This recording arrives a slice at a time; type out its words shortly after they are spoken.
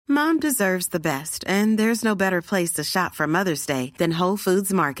Mom deserves the best, and there's no better place to shop for Mother's Day than Whole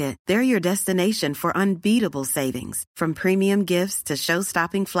Foods Market. They're your destination for unbeatable savings, from premium gifts to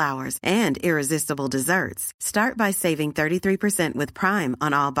show-stopping flowers and irresistible desserts. Start by saving 33% with Prime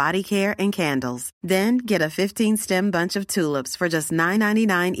on all body care and candles. Then get a 15-stem bunch of tulips for just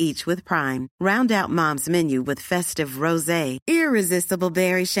 $9.99 each with Prime. Round out Mom's menu with festive rosé, irresistible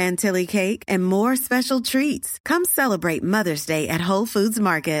berry chantilly cake, and more special treats. Come celebrate Mother's Day at Whole Foods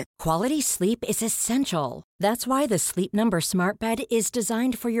Market. Quality sleep is essential. That's why the Sleep Number Smart Bed is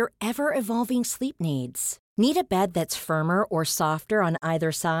designed for your ever-evolving sleep needs. Need a bed that's firmer or softer on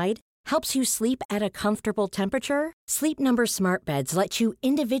either side? Helps you sleep at a comfortable temperature? Sleep Number Smart Beds let you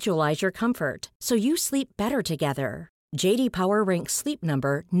individualize your comfort, so you sleep better together. J.D. Power ranks Sleep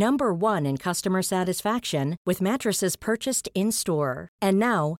Number number 1 in customer satisfaction with mattresses purchased in-store. And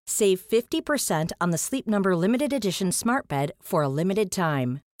now, save 50% on the Sleep Number Limited Edition Smart Bed for a limited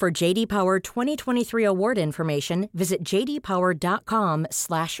time. For J.D. Power 2023 award information, visit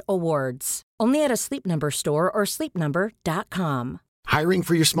jdpower.com/awards. Only at a Sleep Number store or sleepnumber.com. Hiring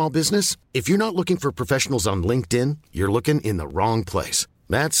for your small business? If you're not looking for professionals on LinkedIn, you're looking in the wrong place.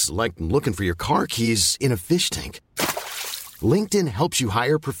 That's like looking for your car keys in a fish tank. LinkedIn helps you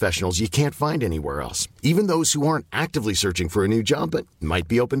hire professionals you can't find anywhere else, even those who aren't actively searching for a new job but might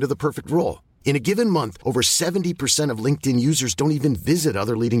be open to the perfect role. In a given month, over 70% of LinkedIn users don't even visit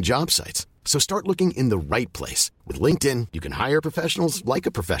other leading job sites. So start looking in the right place. With LinkedIn, you can hire professionals like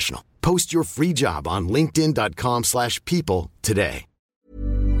a professional. Post your free job on linkedin.com/people today.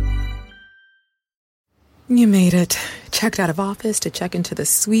 You made it. Checked out of office to check into the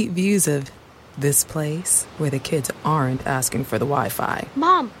sweet views of this place where the kids aren't asking for the Wi-Fi.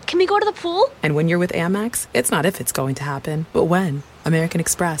 Mom, can we go to the pool? And when you're with Amex, it's not if it's going to happen, but when. American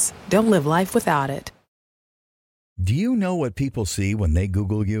Express. Don't live life without it. Do you know what people see when they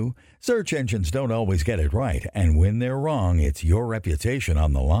Google you? Search engines don't always get it right, and when they're wrong, it's your reputation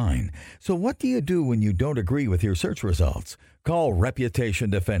on the line. So what do you do when you don't agree with your search results? Call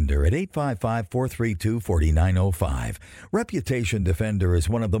Reputation Defender at 855-432-4905. Reputation Defender is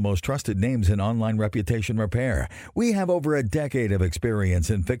one of the most trusted names in online reputation repair. We have over a decade of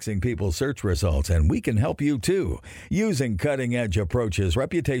experience in fixing people's search results, and we can help you too. Using cutting-edge approaches,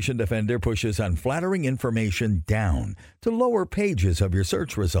 Reputation Defender pushes unflattering information down to lower pages of your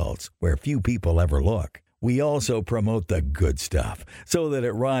search results where few people ever look. We also promote the good stuff so that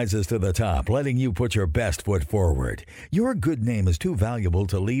it rises to the top, letting you put your best foot forward. Your good name is too valuable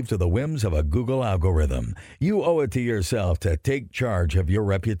to leave to the whims of a Google algorithm. You owe it to yourself to take charge of your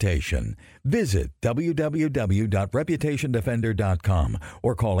reputation. Visit www.reputationdefender.com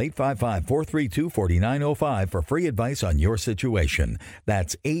or call 855-432-4905 for free advice on your situation.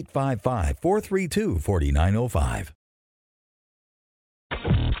 That's 855-432-4905.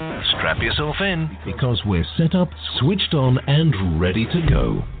 Strap yourself in, because we're set up, switched on, and ready to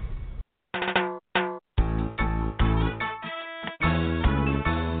go.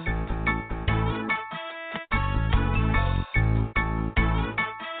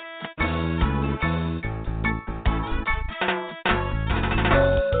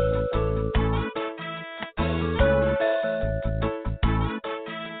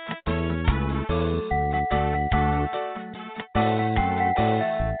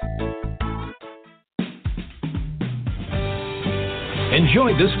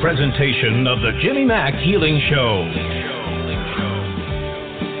 Enjoy this presentation of the Jimmy Mack Healing Show.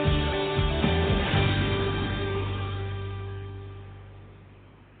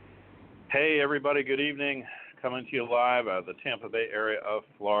 Hey everybody, good evening. Coming to you live out of the Tampa Bay area of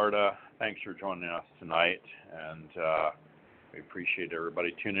Florida. Thanks for joining us tonight, and we appreciate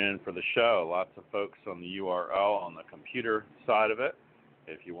everybody tuning in for the show. Lots of folks on the URL on the computer side of it.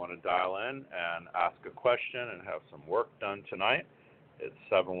 If you want to dial in and ask a question and have some work done tonight, it's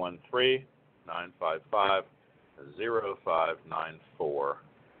 713-955-0594,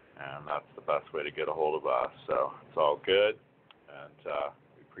 and that's the best way to get a hold of us. So it's all good, and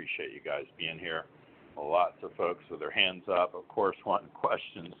we appreciate you guys being here. Lots of folks with their hands up, of course, wanting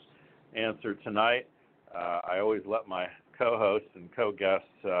questions answered tonight. I always let my co-hosts and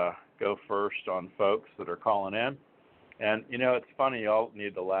co-guests go first on folks that are calling in. And, you know, it's funny, y'all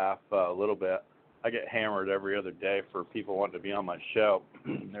need to laugh a little bit. I get hammered every other day for people wanting to be on my show.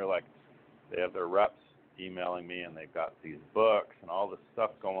 They're like, they have their reps emailing me, and they've got these books and all this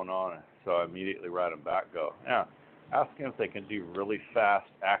stuff going on. And so I immediately write them back, go, yeah, ask them if they can do really fast,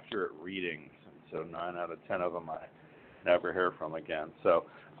 accurate readings. And so 9 out of 10 of them I never hear from again. So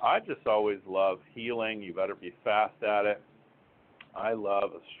I just always love healing. You better be fast at it. I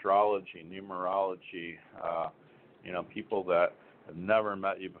love astrology, numerology, people that have never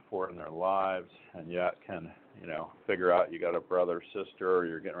met you before in their lives and yet can, figure out you got a brother or sister or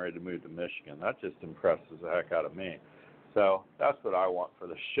you're getting ready to move to Michigan. That just impresses the heck out of me. So that's what I want for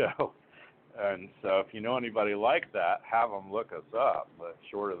the show. And so if you know anybody like that, have them look us up. But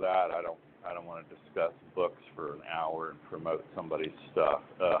short of that, I don't want to discuss books for an hour and promote somebody's stuff.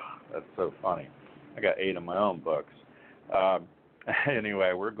 Ugh, that's so funny. I got 8 of my own books.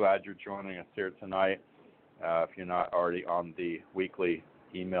 Anyway, we're glad you're joining us here tonight. If you're not already on the weekly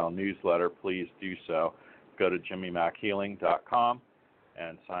email newsletter, please do so. Go to jimmymackhealing.com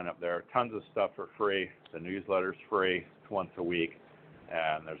and sign up there. Tons of stuff for free. The newsletter's free. It's once a week.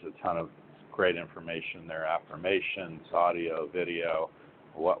 And there's a ton of great information there, affirmations, audio, video,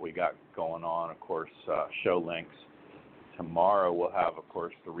 what we got going on, of course, show links. Tomorrow we'll have, of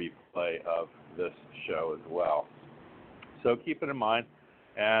course, the replay of this show as well. So keep it in mind.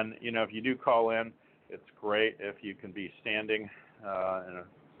 And, if you do call in, it's great if you can be standing in a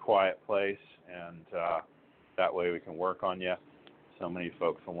quiet place, and that way we can work on you. So many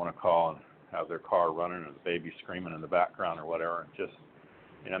folks will want to call and have their car running and the baby screaming in the background or whatever. It just,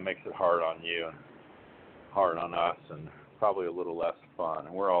 makes it hard on you and hard on us and probably a little less fun.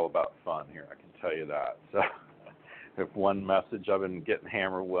 And we're all about fun here, I can tell you that. So if one message I've been getting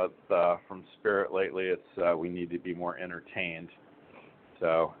hammered with from Spirit lately, it's we need to be more entertained.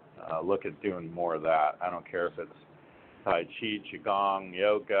 So look at doing more of that. I don't care if it's Tai Chi, Qigong,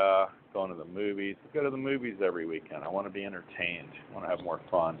 yoga, going to the movies. Go to the movies every weekend. I want to be entertained. I want to have more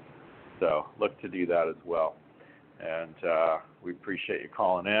fun. So look to do that as well. And we appreciate you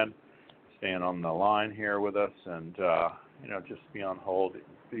calling in, staying on the line here with us, and, just be on hold.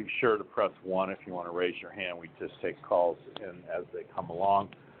 Be sure to press 1 if you want to raise your hand. We just take calls in as they come along.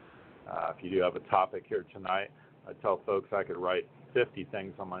 If you do have a topic here tonight, I tell folks I could write 50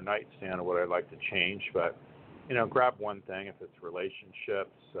 things on my nightstand of what I'd like to change, but, grab one thing. If it's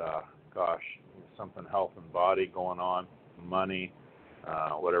relationships, something health and body going on, money,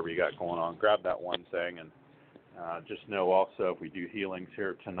 whatever you got going on, grab that one thing. And just know also if we do healings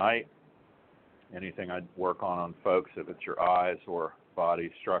here tonight, anything I'd work on folks, if it's your eyes or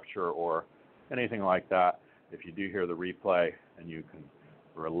body structure or anything like that, if you do hear the replay and you can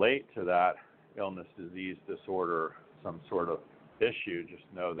relate to that illness, disease, disorder, some sort of issue, just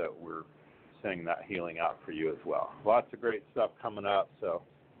know that we're sending that healing out for you as well. Lots of great stuff coming up, so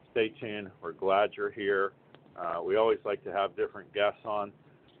stay tuned. We're glad you're here. We always like to have different guests on,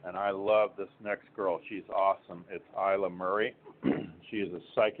 and I love this next girl. She's awesome. It's Isla Murray. She is a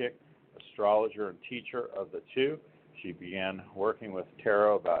psychic, astrologer, and teacher of the two. She began working with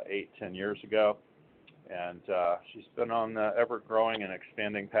tarot about 8-10 years ago, and she's been on the ever-growing and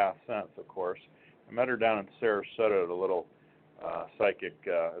expanding path since, of course. I met her down in Sarasota at a little psychic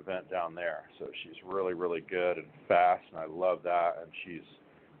event down there. So she's really, really good and fast, and I love that, and she's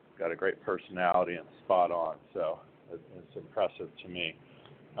got a great personality and spot on, so it's impressive to me.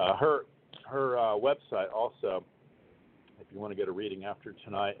 Her website also, if you want to get a reading after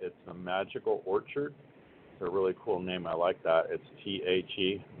tonight, it's The Magical Orchard. It's a really cool name. I like that. It's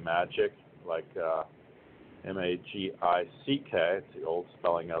T-H-E, magic, like M-A-G-I-C-K. It's the old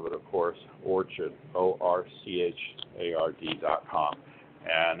spelling of it, of course. Orchard, ORCHARD.com.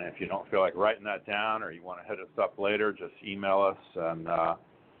 And if you don't feel like writing that down or you want to hit us up later, just email us. And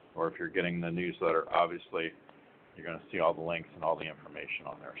or if you're getting the newsletter, obviously, you're going to see all the links and all the information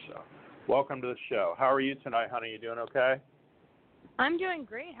on there. So welcome to the show. How are you tonight, honey? You doing okay? I'm doing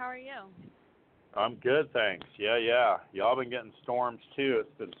great. How are you? I'm good, thanks. Yeah. Y'all been getting storms, too.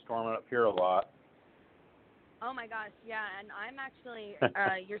 It's been storming up here a lot. Oh, my gosh, yeah, and I'm actually,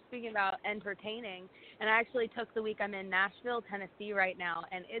 you're speaking about entertaining, and I actually took the week. I'm in Nashville, Tennessee right now,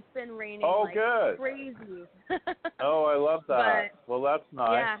 and it's been raining good. Crazy. Oh, I love that. Well, that's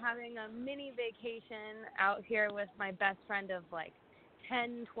nice. Yeah, having a mini vacation out here with my best friend of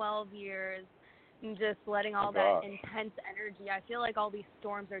 10, 12 years, and just letting all that intense energy. I feel like all these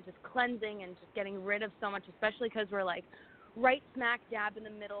storms are just cleansing and just getting rid of so much, especially because we're right smack dab in the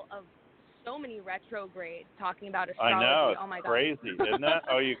middle of so many retrogrades talking about astrology. I know, it's oh my crazy, God. Isn't it?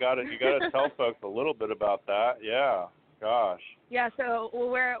 Oh, you got to tell folks a little bit about that. Yeah, gosh. Yeah, so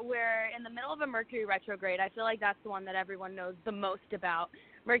we're in the middle of a Mercury retrograde. I feel like that's the one that everyone knows the most about.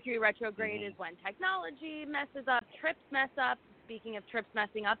 Mercury retrograde is when technology messes up, trips mess up. Speaking of trips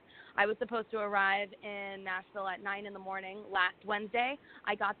messing up, I was supposed to arrive in Nashville at 9 in the morning last Wednesday.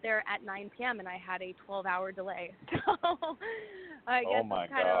 I got there at 9 p.m. and I had a 12-hour delay. So I guess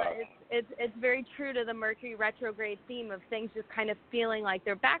it's very true to the Mercury retrograde theme of things just kind of feeling like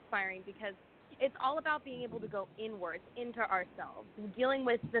they're backfiring, because it's all about being able to go inwards into ourselves, dealing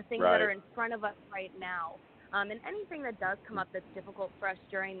with the things that are in front of us right now, And anything that does come up that's difficult for us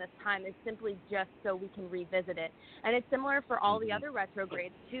during this time is simply just so we can revisit it. And it's similar for all the other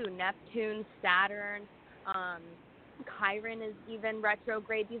retrogrades too. Neptune, Saturn, Chiron is even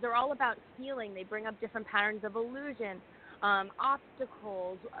retrograde. These are all about healing. They bring up different patterns of illusion,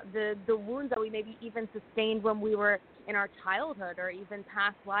 obstacles, the wounds that we maybe even sustained when we were in our childhood or even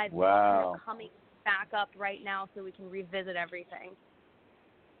past lives. Wow. Kind of coming back up right now so we can revisit everything.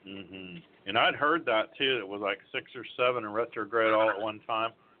 And I'd heard that too. It was like 6 or 7 in retrograde all at one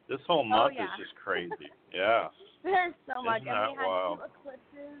time. This whole month is just crazy. Yeah. There's so much. Isn't And we that had wild? 2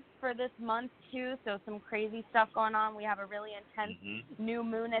 eclipses for this month too, so some crazy stuff going on. We have a really intense new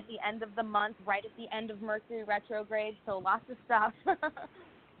moon at the end of the month, right at the end of Mercury retrograde, so lots of stuff.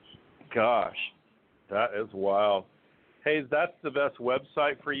 Gosh, that is wild. Hey, that's the best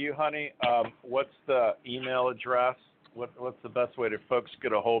website for you, honey. What's the email address? What's the best way to folks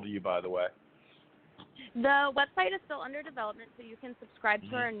get a hold of you, by the way? The website is still under development, so you can subscribe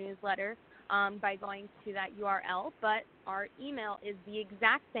to our newsletter by going to that URL, but our email is the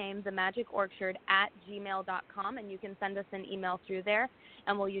exact same, themagicorchard@gmail.com, and you can send us an email through there,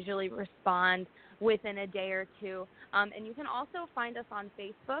 and we'll usually respond within a day or two. And you can also find us on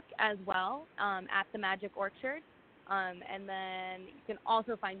Facebook as well, at The Magic Orchard. And then you can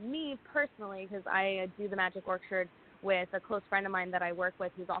also find me personally, because I do The Magic Orchard with a close friend of mine that I work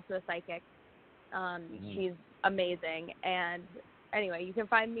with who's also a psychic. She's amazing. And anyway, you can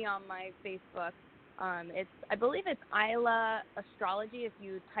find me on my Facebook. I believe it's Isla Astrology. If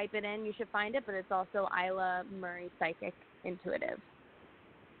you type it in, you should find it, but it's also Isla Murray Psychic Intuitive.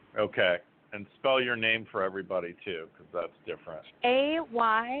 Okay. And spell your name for everybody, too, because that's different.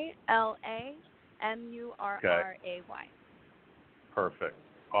 AYLAMURRAY. Perfect.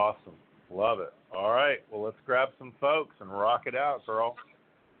 Awesome. Love it. All right. Well, let's grab some folks and rock it out, girl.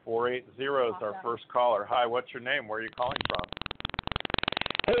 480 is our first caller. Hi, what's your name? Where are you calling from?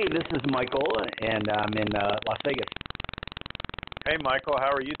 Hey, this is Michael, and I'm in Las Vegas. Hey, Michael.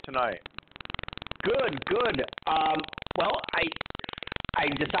 How are you tonight? Good. Well, I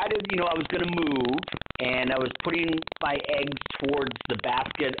decided, I was going to move, and I was putting my eggs towards the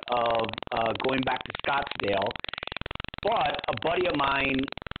basket of going back to Scottsdale. But a buddy of mine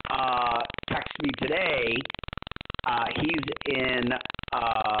texted me today. He's in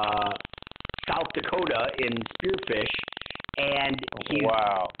South Dakota in Spearfish, and he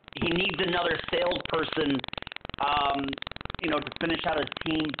needs another salesperson, to finish out his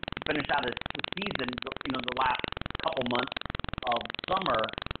team, finish out his season, the last couple months of summer.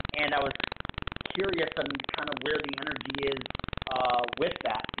 And I was curious on kind of where the energy is with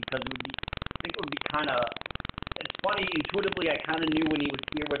that, because I think it would be kind of, it's funny, intuitively I kind of knew when he was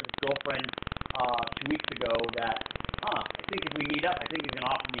here with his girlfriend 2 weeks ago that, I think if we meet up, I think he's going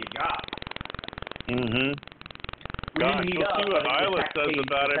to offer me a job. Gosh, we'll see what Isla says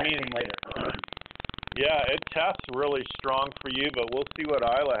about it. Yeah, it tests really strong for you, but we'll see what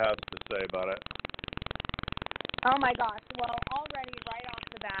Isla has to say about it. Oh my gosh. Well, already right off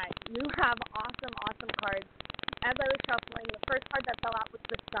the bat, you have awesome cards. As I was shuffling, the first card that fell out was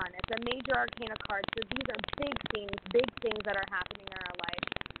the Sun. It's a major arcana card, so these are big things that are happening in our life.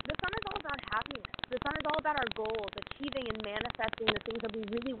 The Sun is all about happiness. The Sun is all about our goals, achieving and manifesting the things that we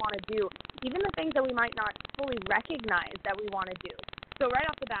really want to do, even the things that we might not fully recognize that we want to do. So right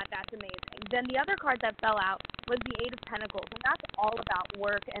off the bat, that's amazing. Then the other card that fell out was the Eight of Pentacles, and that's all about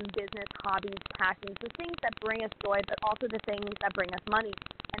work and business, hobbies, passions, the things that bring us joy, but also the things that bring us money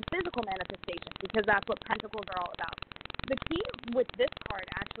and physical manifestation, because that's what Pentacles are all about. The key with this card,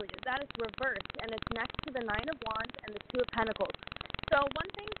 actually, is that it's reversed, and it's next to the Nine of Wands and the Two of Pentacles. So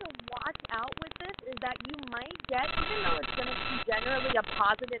one thing to watch out with this is that you might get, even though it's going to be generally a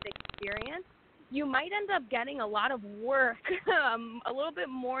positive experience, you might end up getting a lot of work, a little bit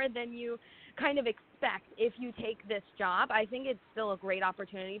more than you kind of expect if you take this job. I think it's still a great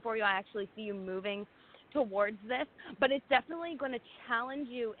opportunity for you. I actually see you moving towards this, but it's definitely going to challenge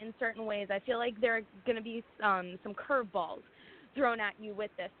you in certain ways. I feel like there are going to be some curveballs thrown at you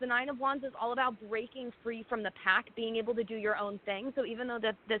with this. The Nine of Wands is all about breaking free from the pack, being able to do your own thing. So even though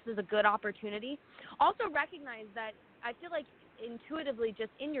that this is a good opportunity, also recognize that I feel like intuitively,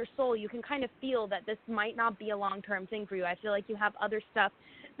 just in your soul, you can kind of feel that this might not be a long-term thing for you. I feel like you have other stuff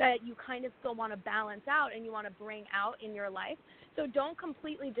that you kind of still want to balance out and you want to bring out in your life. So don't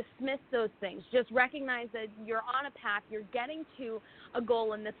completely dismiss those things. Just recognize that you're on a path, you're getting to a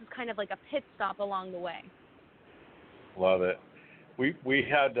goal, and this is kind of like a pit stop along the way. Love it. We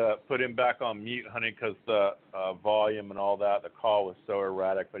had to put him back on mute, honey, because the volume and all that, the call was so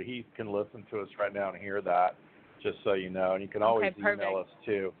erratic, but he can listen to us right now and hear that, just so you know. And you can always email us,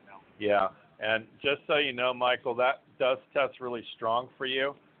 too. Yeah. And just so you know, Michael, that does test really strong for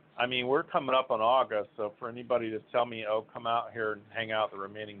you. I mean, we're coming up on August, so for anybody to tell me, oh, come out here and hang out the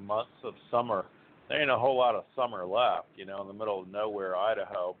remaining months of summer, there ain't a whole lot of summer left, in the middle of nowhere,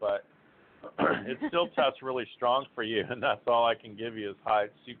 Idaho. But it still tests really strong for you, and that's all I can give you is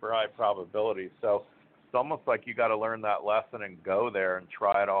super high probability. So it's almost like you got to learn that lesson and go there and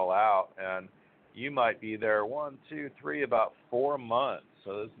try it all out. And you might be there about 4 months.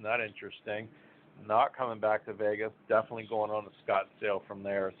 So isn't that interesting? Not coming back to Vegas, definitely going on to Scottsdale from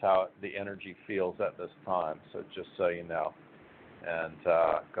there is how the energy feels at this time. So just so you know. And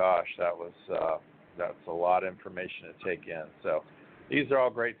gosh, that's a lot of information to take in. So these are all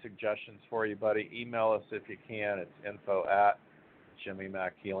great suggestions for you, buddy. Email us if you can. It's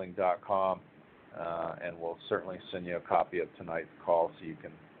info@jimmymachealing.com, and we'll certainly send you a copy of tonight's call so you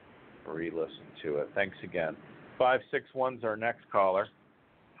can re-listen to it. Thanks again. 561's our next caller.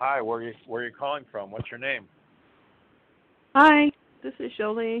 Hi, where are you calling from? What's your name? Hi, this is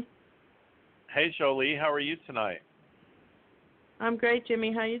Jolie. Hey, Jolie, how are you tonight? I'm great,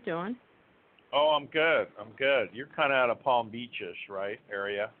 Jimmy. How you doing? Oh, I'm good. You're kind of out of Palm Beach-ish, right,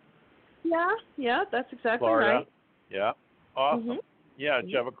 area? Yeah, that's exactly Florida. right. Yeah, awesome. Mm-hmm. Yeah, do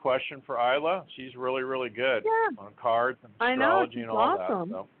you have a question for Isla? She's really, really good on cards and astrology and all awesome.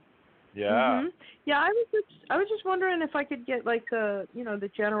 that. So. Yeah. Mm-hmm. Yeah, I was just wondering if I could get like the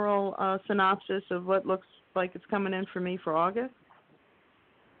general synopsis of what looks like it's coming in for me for August.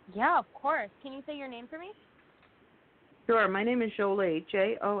 Yeah, of course. Can you say your name for me? Sure. My name is Jolie, Jolie.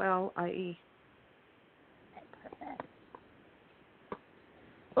 Okay, perfect.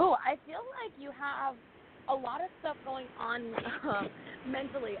 Oh, I feel like you have a lot of stuff going on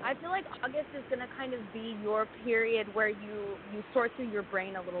mentally. I feel like August is going to kind of be your period where you sort through your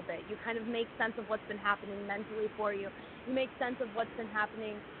brain a little bit. You kind of make sense of what's been happening mentally for you. You make sense of what's been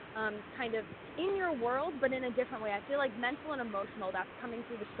happening kind of in your world, but in a different way. I feel like mental and emotional, that's coming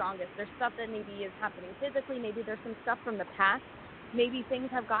through the strongest. There's stuff that maybe is happening physically. Maybe there's some stuff from the past. Maybe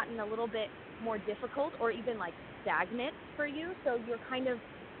things have gotten a little bit more difficult or even like stagnant for you. So you're kind of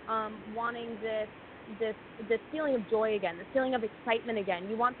wanting this feeling of joy again, this feeling of excitement again.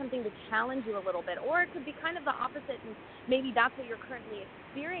 You want something to challenge you a little bit, or it could be kind of the opposite, and maybe that's what you're currently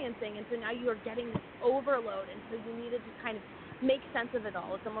experiencing, and so now you are getting this overload, and so you needed to kind of make sense of it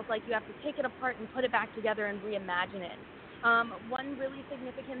all. It's almost like you have to take it apart and put it back together and reimagine it. One really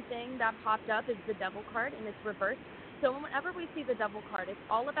significant thing that popped up is the Devil card, and it's reversed. So whenever we see the Devil card, it's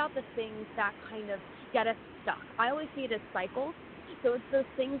all about the things that kind of get us stuck. I always see it as cycles. So it's those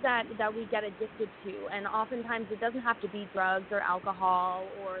things that we get addicted to, and oftentimes it doesn't have to be drugs or alcohol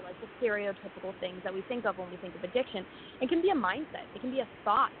or like the stereotypical things that we think of when we think of addiction. It can be a mindset. It can be a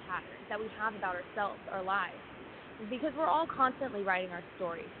thought pattern that we have about ourselves, our lives, because we're all constantly writing our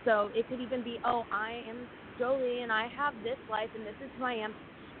story. So it could even be, oh, I am Jolie and I have this life and this is who I am.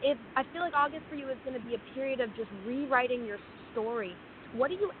 I feel like August for you is going to be a period of just rewriting your story. What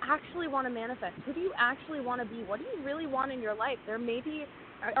do you actually want to manifest? Who do you actually want to be? What do you really want in your life? There maybe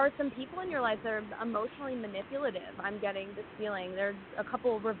are some people in your life that are emotionally manipulative. I'm getting this feeling. There's a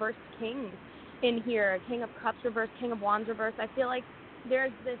couple of reversed kings in here, King of Cups reversed, King of Wands reversed. I feel like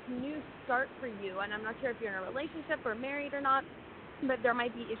there's this new start for you, and I'm not sure if you're in a relationship or married or not, but there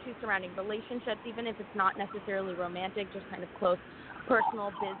might be issues surrounding relationships, even if it's not necessarily romantic, just kind of close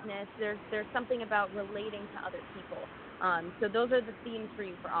personal business. There's something about relating to other people. So those are the themes for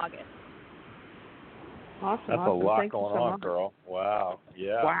you for August. Awesome. That's a lot going on, girl. Wow.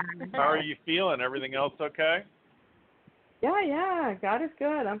 Yeah. Wow. How are you feeling? Everything else okay? Yeah. God is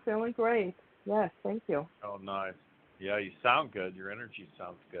good. I'm feeling great. Yes, thank you. Oh, nice. Yeah, you sound good. Your energy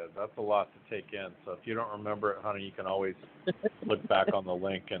sounds good. That's a lot to take in. So if you don't remember it, honey, you can always look back on the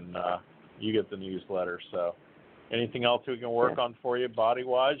link and you get the newsletter. So anything else we can work on for you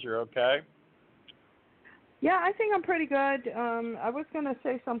body-wise? You're okay? Yeah, I think I'm pretty good. I was going to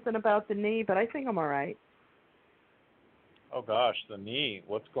say something about the knee, but I think I'm all right. Oh, gosh, the knee.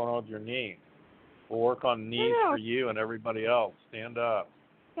 What's going on with your knee? We'll work on knees for you and everybody else. Stand up.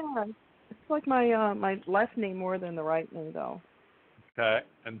 Yeah, it's like my left knee more than the right knee, though. Okay,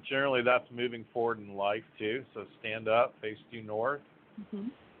 and generally that's moving forward in life, too. So stand up, face due north. Mm-hmm.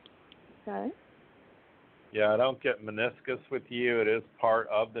 Okay. Yeah, I don't get meniscus with you. It is part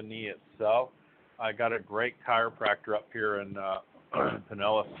of the knee itself. I got a great chiropractor up here in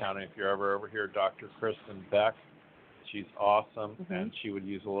Pinellas County. If you're ever over here, Dr. Kristen Beck. She's awesome, and she would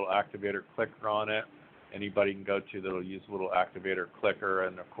use a little activator clicker on it. Anybody can go to that'll use a little activator clicker,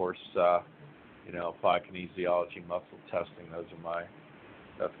 and of course, applied kinesiology, muscle testing.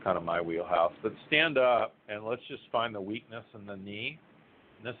 That's kind of my wheelhouse. But stand up, and let's just find the weakness in the knee.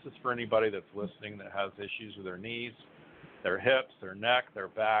 And this is for anybody that's listening that has issues with their knees, their hips, their neck, their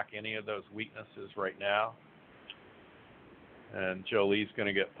back, any of those weaknesses right now. And Jolie's going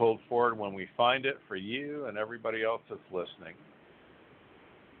to get pulled forward when we find it for you and everybody else that's listening.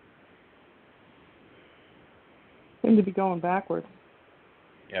 Seem to be going backwards.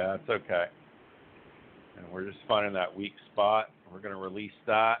 Yeah, that's okay. And we're just finding that weak spot. We're going to release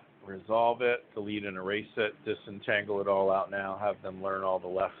that, resolve it, delete and erase it, disentangle it all out now, have them learn all the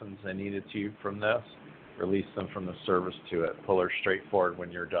lessons they needed to from this, release them from the service to it, pull her straight forward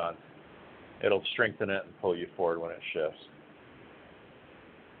when you're done. It'll strengthen it and pull you forward when it shifts.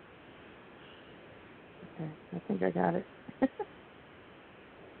 Okay, I think I got it.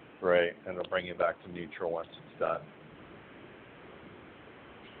 Great, and it'll bring you back to neutral once it's done.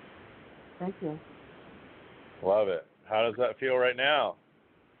 Thank you. Love it. How does that feel right now?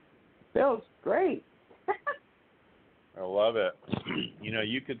 Feels great. I love it. You know,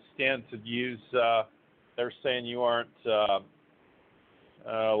 you could stand to use, they're saying you aren't a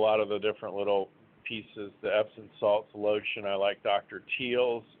lot of the different little pieces, the Epsom salts, lotion. I like Dr.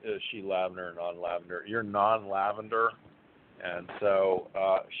 Teal's. Is she lavender or non-lavender? You're non-lavender, and so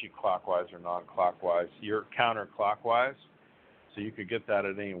she clockwise or non-clockwise. You're counterclockwise, so you could get that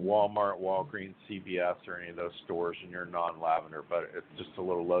at any Walmart, Walgreens, CVS, or any of those stores, and you're non-lavender, but it's just a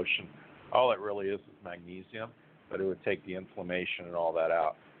little lotion. All it really is magnesium, but it would take the inflammation and all that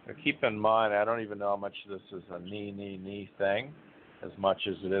out. Now keep in mind, I don't even know how much this is a knee thing, as much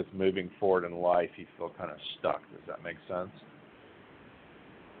as it is moving forward in life. You feel kind of stuck. Does that make sense?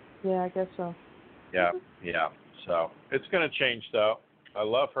 Yeah, I guess so. Yeah. So it's going to change, though. I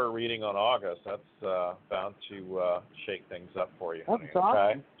love her reading on August. That's bound to shake things up for you, honey. That's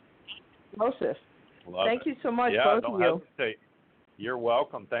awesome. Okay? Thank you so much, both don't of you. Hesitate. You're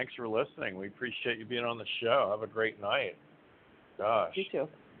welcome. Thanks for listening. We appreciate you being on the show. Have a great night. Gosh. You too.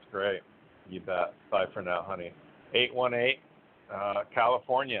 It's great. You bet. Bye for now, honey. 818,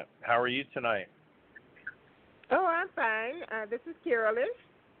 California. How are you tonight? Oh, I'm fine. This is Carolyn.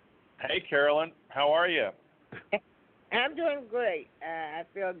 Hey, Carolyn. How are you? I'm doing great. I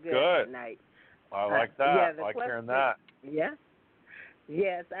feel good tonight. I like that. I like hearing that. Yeah.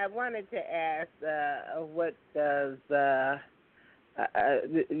 Yes, I wanted to ask, what does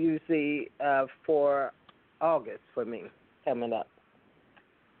you see for August for me coming up?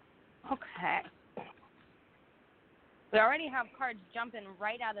 Okay. We already have cards jumping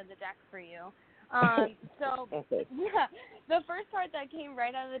right out of the deck for you. Okay. Yeah, the first card that came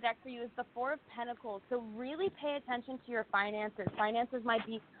right out of the deck for you is the Four of Pentacles. So really pay attention to your finances. Finances might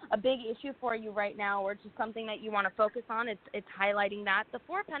be a big issue for you right now, or just something that you want to focus on. It's highlighting that. The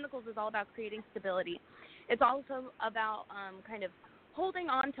Four of Pentacles is all about creating stability. It's also about kind of holding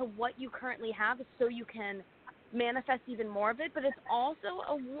on to what you currently have so you can manifest even more of it, but it's also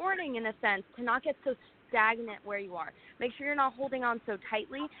a warning in a sense to not get so stagnant where you are. Make sure you're not holding on so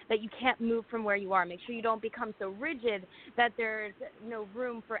tightly that you can't move from where you are. Make sure you don't become so rigid that there's no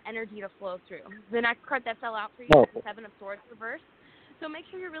room for energy to flow through. The next card that fell out for you is the Seven of Swords reversed. So make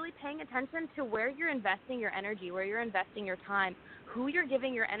sure you're really paying attention to where you're investing your energy, where you're investing your time, who you're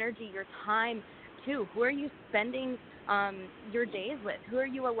giving your energy, your time to, who are you spending your days with, who are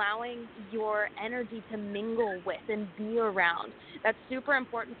you allowing your energy to mingle with and be around. That's super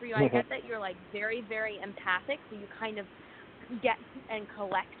important for you. I get that you're like very, very empathic, so you kind of get and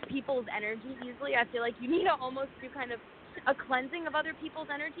collect people's energy easily. I feel like you need to almost do kind of a cleansing of other people's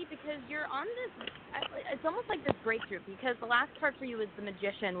energy because you're on this, it's almost like this breakthrough, because the last card for you is the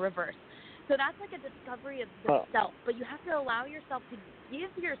Magician reversed. So that's like a discovery of the self, but you have to allow yourself to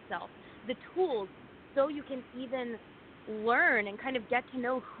give yourself the tools so you can even learn and kind of get to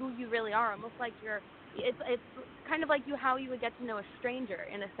know who you really are, almost like it's kind of like how you would get to know a stranger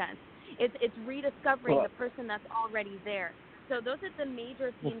in a sense. It's rediscovering the person that's already there. So those are the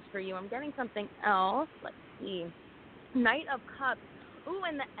major themes for you. I'm getting something else. Let's see. Knight of Cups. Ooh,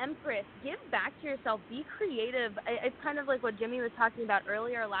 and the Empress. Give back to yourself. Be creative. It's kind of like what Jimmy was talking about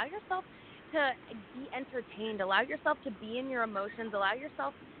earlier. Allow yourself to be entertained. Allow yourself to be in your emotions. Allow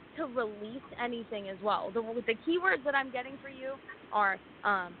yourself to release anything as well. The keywords that I'm getting for you are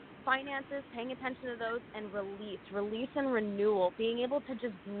finances, paying attention to those, and release and renewal, being able to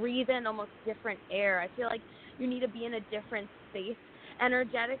just breathe in almost different air. I feel like you need to be in a different space.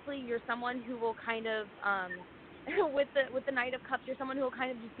 Energetically, you're someone who will kind of, with the Knight of Cups, you're someone who will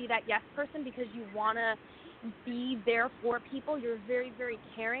kind of just be that yes person because you want to be there for people. You're very, very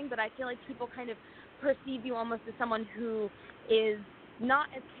caring, but I feel like people kind of perceive you almost as someone who is not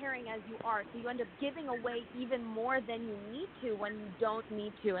as caring as you are, so you end up giving away even more than you need to when you don't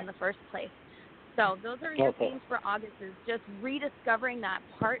need to in the first place. So those are your themes for August, is just rediscovering that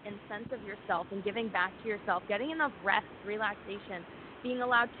part and sense of yourself and giving back to yourself, getting enough rest, relaxation, being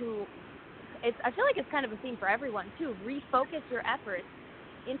allowed to, I feel like it's kind of a theme for everyone too, refocus your efforts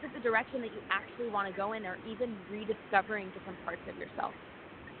into the direction that you actually want to go in, or even rediscovering different parts of yourself.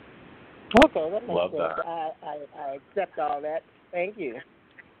 Okay, that makes Love sense. that. I accept all that. Thank you.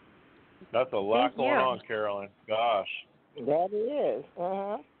 That's a lot going on, Carolyn. Gosh. That is.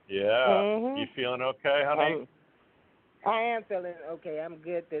 Uh-huh. Yeah. Mm-hmm. You feeling okay, honey? I am feeling okay. I'm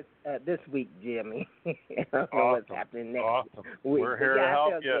good this week, Jimmy. I don't know what's happening next week. We're here to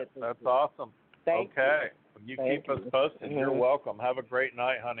help you. That's awesome. Thank you. Keep us posted. Mm-hmm. You're welcome. Have a great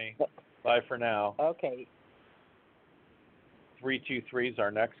night, honey. Bye for now. Okay. 323 is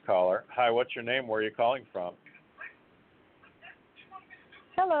our next caller. Hi, what's your name? Where are you calling from?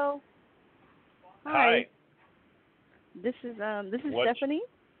 Hello. Hi. This is Stephanie.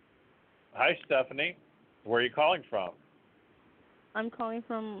 Hi, Stephanie. Where are you calling from? I'm calling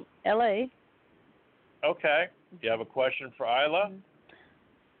from LA. Okay. Do you have a question for Isla?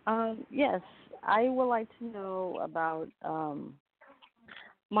 Yes. I would like to know about I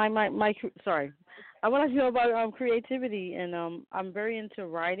would like to know about creativity, and I'm very into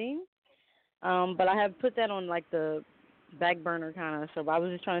writing. But I have put that on like the back burner kind of, so I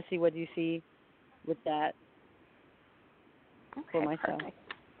was just trying to see what you see with that for myself. Perfect.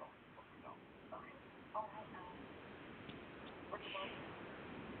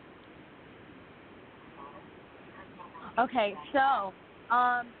 Okay, so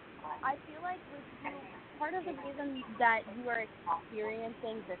I feel like with you, part of the reason that you are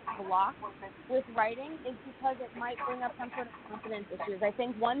experiencing this block with writing is because it might bring up some sort of confidence issues. I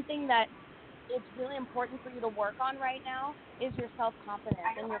think one thing that it's really important for you to work on right now is your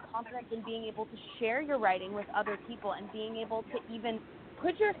self-confidence and your confidence in being able to share your writing with other people and being able to even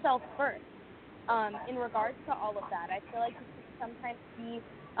put yourself first in regards to all of that. I feel like you can sometimes be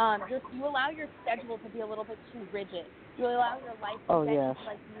you allow your schedule to be a little bit too rigid. You allow your life to get into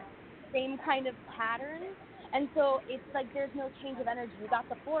like these same kind of patterns, and so it's like there's no change of energy. You got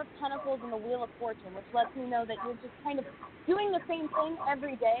the Four of Pentacles and the Wheel of Fortune, which lets me know that you're just kind of doing the same thing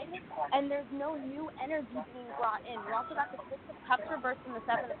every day, and there's no new energy being brought in. You also got the Six of Cups reversed and the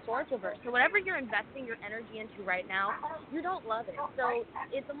Seven of Swords reversed. So whatever you're investing your energy into right now, you don't love it. So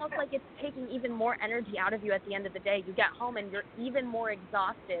it's almost like it's taking even more energy out of you at the end of the day. You get home and you're even more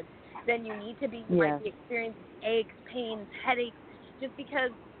exhausted than you need to be. You might be experiencing aches, pains, headaches, just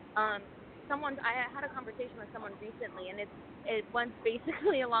because I had a conversation with someone recently, and it went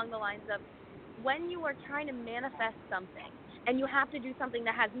basically along the lines of, when you are trying to manifest something and you have to do something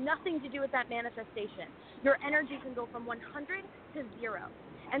that has nothing to do with that manifestation, your energy can go from 100 to 0.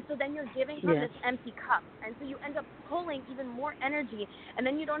 And so then you're giving from this empty cup. And so you end up pulling even more energy, and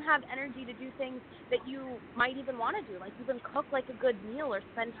then you don't have energy to do things that you might even want to do, like even cook like a good meal or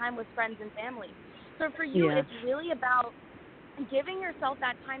spend time with friends and family. So for you, it's really about giving yourself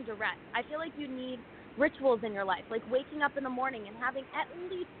that time to rest. I feel like you need rituals in your life, like waking up in the morning and having at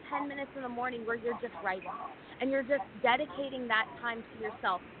least 10 minutes in the morning where you're just writing and you're just dedicating that time to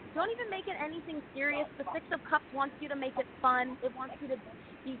yourself. Don't even make it anything serious. The Six of Cups wants you to make it fun. It wants you to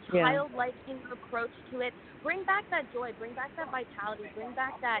be childlike in your approach to it. Bring back that joy. Bring back that vitality. Bring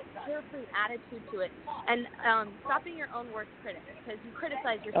back that carefree attitude to it. And stop being your own worst critic, because you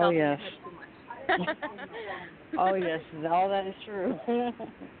criticize yourself too much. Oh, yes. All that is true.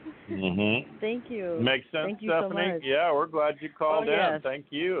 Thank you. Makes sense, Thank you Stephanie. so much. Yeah, we're glad you called in. Thank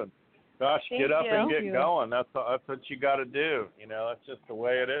you. And gosh, get up and get going. That's what you got to do. You know, that's just the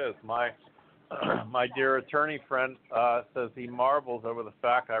way it is. My dear attorney friend says he marvels over the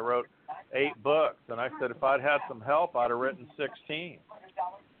fact I wrote 8 books, and I said if I'd had some help, I'd have written 16.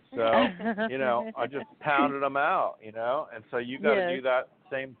 So, you know, I just pounded them out, you know, and so you got to do that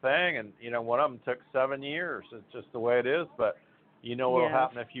same thing. And, you know, one of them took 7 years. It's just the way it is. But you know what will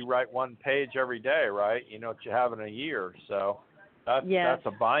happen if you write 1 page every day, right? You know what you have in a year. So that's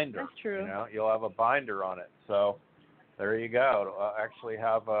a binder. That's true. You know, you'll have a binder on it. So there you go. It'll actually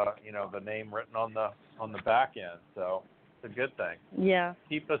have, you know, the name written on the back end. So it's a good thing. Yeah.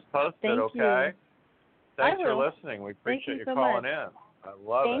 Keep us posted, Thank okay? You. Thanks for listening. We appreciate you calling in. I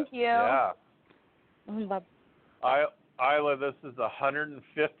love it. Thank you. Yeah. Bye. Isla, this is the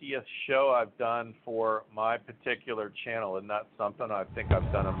 150th show I've done for my particular channel. Isn't that something? I think I've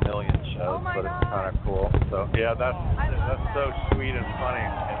done 1 million shows, but it's kind of cool. So yeah, that's so sweet and funny.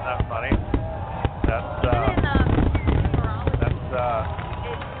 Isn't that funny?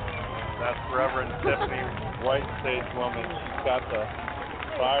 That's Reverend Tiffany, White Stage Woman. She's got the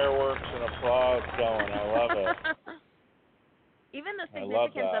fireworks and applause going. I love it. Even the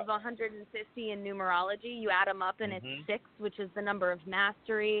significance of 150 in numerology, you add them up and it's 6, which is the number of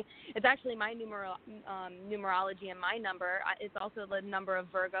mastery. It's actually my numerology and my number. It's also the number of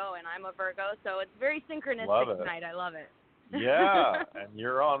Virgo, and I'm a Virgo, so it's very synchronistic tonight. I love it. Yeah, and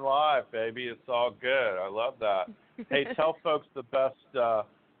you're on live, baby. It's all good. I love that. Hey, tell folks the best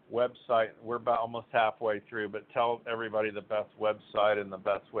website. We're about almost halfway through, but tell everybody the best website and the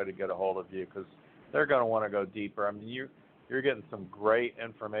best way to get a hold of you, because they're going to want to go deeper. I mean, you're getting some great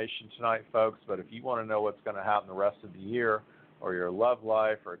information tonight, folks, but if you want to know what's going to happen the rest of the year, or your love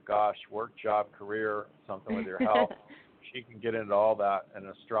life, or work, job, career, something with your health, she can get into all that, and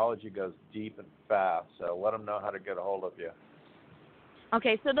astrology goes deep and fast, so let them know how to get a hold of you.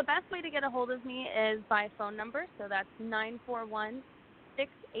 Okay, so the best way to get a hold of me is by phone number, so that's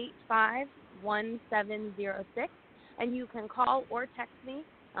 941-685-1706, and you can call or text me.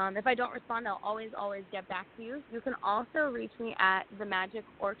 If I don't respond, I'll always get back to you. You can also reach me at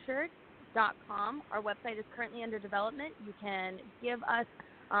themagicorchard.com. Our website is currently under development. You can give us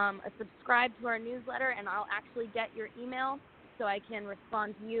a subscribe to our newsletter, and I'll actually get your email so I can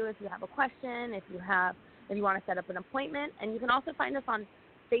respond to you if you have a question, if you want to set up an appointment. And you can also find us on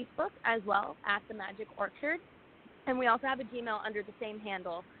Facebook as well at The Magic Orchard. And we also have a Gmail under the same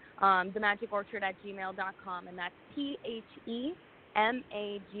handle, themagicorchard@gmail.com, and that's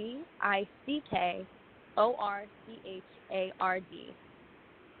PHEMAGICKORCHARD.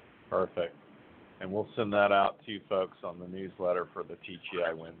 Perfect. And we'll send that out to you folks on the newsletter for the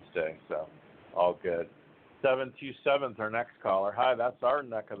TGI Wednesday. So all good. 727's our next caller. Hi, that's our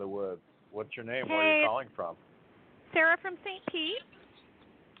neck of the woods. What's your name? Hey. Where are you calling from? Sarah from St. Pete.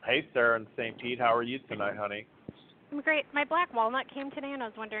 Hey, Sarah in St. Pete. How are you tonight, honey? I'm great. My black walnut came today, and I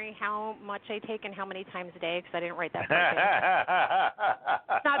was wondering how much I take and how many times a day, because I didn't write that part down.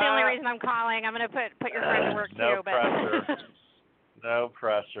 It's not the only reason I'm calling. I'm going to put your friend to work, no too. Pressure. No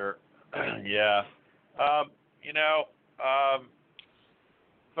pressure. Yeah.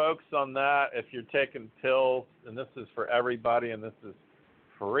 Folks, on that, if you're taking pills, and this is for everybody, and this is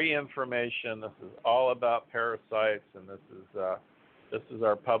free information, this is all about parasites, and this is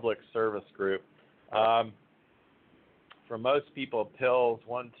our public service group. For most people, pills,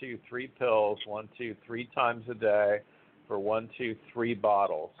 1, 2, 3 pills, 1, 2, 3 times a day for 1, 2, 3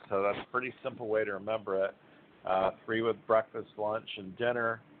 bottles. So that's a pretty simple way to remember it. 3 with breakfast, lunch, and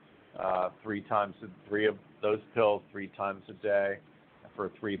dinner. 3 of those pills 3 times a day for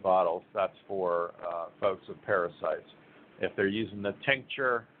 3 bottles. That's for folks with parasites. If they're using the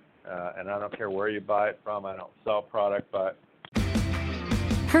tincture, and I don't care where you buy it from, I don't sell product, but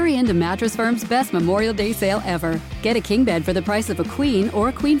hurry into Mattress Firm's best Memorial Day sale ever. Get a king bed for the price of a queen or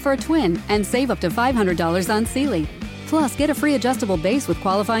a queen for a twin and save up to $500 on Sealy. Plus, get a free adjustable base with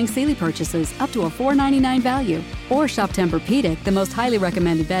qualifying Sealy purchases up to a $499 value. Or shop Tempur-Pedic, the most highly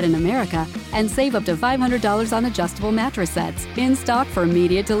recommended bed in America, and save up to $500 on adjustable mattress sets in stock for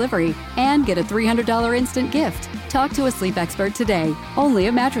immediate delivery. And get a $300 instant gift. Talk to a sleep expert today, only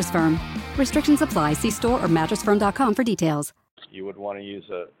at Mattress Firm. Restrictions apply. See store or mattressfirm.com for details. You would want to use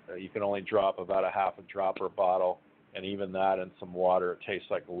you can only drop about a half a drop per bottle, and even that in some water. It tastes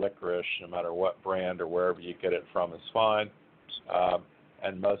like licorice, no matter what brand or wherever you get it from is fine.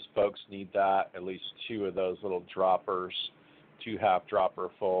 And most folks need that, at least 2 of those little droppers, 2 half dropper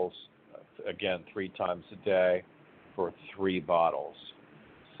fulls, again, 3 times a day for 3 bottles.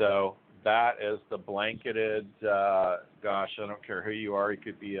 So that is the blanketed, I don't care who you are. You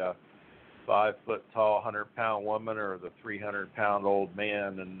could be a 5-foot-tall, 100-pound woman or the 300-pound old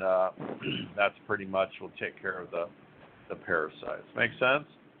man, and that's pretty much will take care of the parasites. Make sense?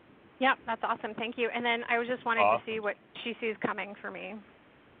 Yep, that's awesome. Thank you. And then I was just wanting Awesome. to see what she sees coming for me.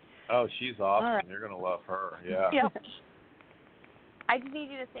 Oh, she's awesome. All right. You're going to love her. Yeah. Yep. I just need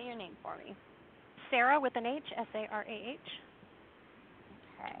you to say your name for me. Sarah with an H, Sarah.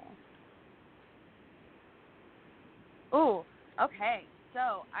 Okay. Ooh, okay.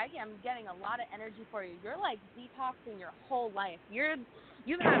 So I am getting a lot of energy for you. You're like detoxing your whole life.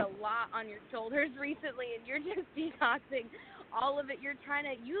 You've had a lot on your shoulders recently, and you're just detoxing all of it. You're trying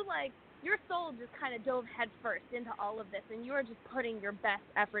to, your soul just kind of dove headfirst into all of this, and you are just putting your best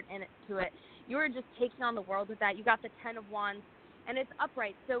effort into it. You are just taking on the world with that. You got the 10 of Wands, and it's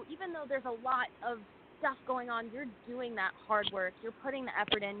upright. So even though there's a lot of stuff going on, you're doing that hard work. You're putting the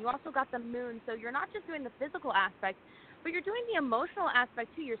effort in. You also got the moon, so you're not just doing the physical aspect, but you're doing the emotional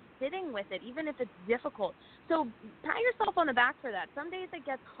aspect too. You're sitting with it, even if it's difficult. So pat yourself on the back for that. Some days it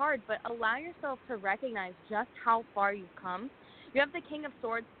gets hard, but allow yourself to recognize just how far you've come. You have the King of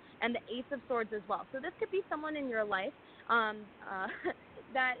Swords and the Ace of Swords as well. So this could be someone in your life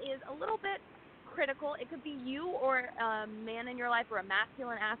that is a little bit critical. It could be you or a man in your life or a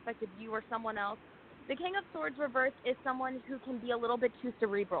masculine aspect of you or someone else. The King of Swords reverse is someone who can be a little bit too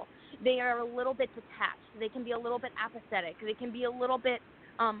cerebral. They are a little bit detached. They can be a little bit apathetic. They can be a little bit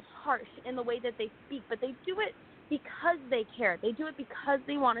harsh in the way that they speak, but they do it because they care. They do it because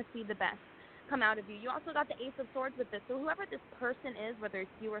they want to see the best come out of you. You also got the Ace of Swords with this. So whoever this person is, whether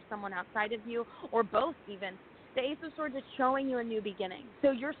it's you or someone outside of you or both even, the Ace of Swords is showing you a new beginning.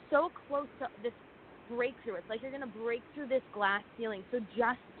 So you're so close to this breakthrough. It's like you're going to break through this glass ceiling. So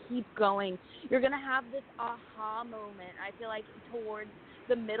just keep going. You're going to have this aha moment, I feel like, towards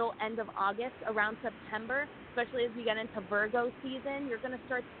the middle, end of August, around September, especially as we get into Virgo season. You're going to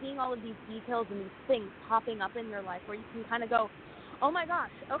start seeing all of these details and these things popping up in your life where you can kind of go, oh my gosh,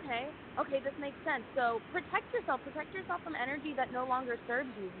 okay, this makes sense. So protect yourself from energy that no longer serves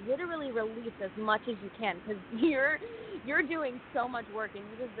you. Literally release as much as you can, because you're doing so much work and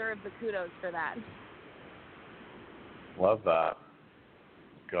you deserve the kudos for that. Love that.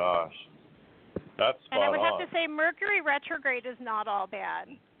 Gosh. That's spot And I would on. have to say Mercury retrograde is not all bad,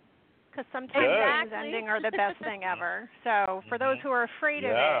 because sometimes things ending are the best thing ever. So for those who are afraid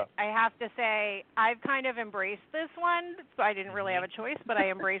of it, I have to say I've kind of embraced this one. So I didn't really have a choice, but I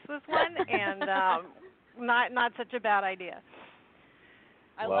embraced this one, and not such a bad idea.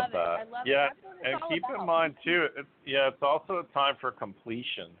 I love that. it. I love it. That's and keep in mind too, it's also a time for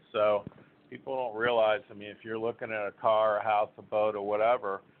completion. So people don't realize. I mean, if you're looking at a car, a house, a boat, or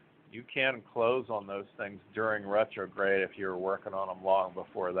whatever, you can close on those things during retrograde if you're working on them long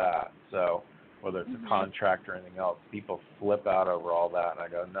before that. So whether it's a contract or anything else, people flip out over all that, and I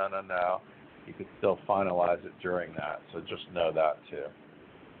go, no. You could still finalize it during that. So just know that too.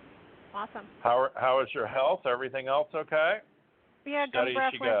 Awesome. How is your health? Everything else okay? Yeah, gun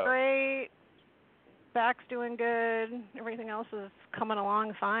breath went great. Back's doing good. Everything else is coming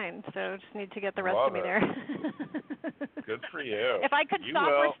along fine. So just need to get the rest of me there. Good for you. If I could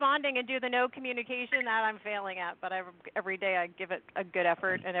stop responding and do the no communication, that I'm failing at. But every day I give it a good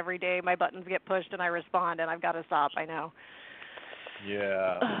effort, and every day my buttons get pushed and I respond, and I've got to stop. I know.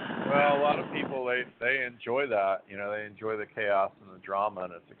 Yeah. Well, a lot of people, they enjoy that. You know, they enjoy the chaos and the drama,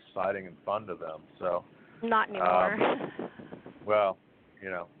 and it's exciting and fun to them. So. Not anymore. Well, you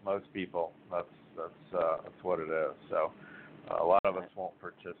know, most people, that's what it is. So a lot of us won't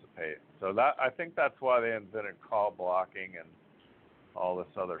participate. So that, I think that's why they invented call blocking and all this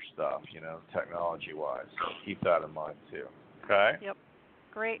other stuff, you know, technology-wise. So keep that in mind too. Okay? Yep.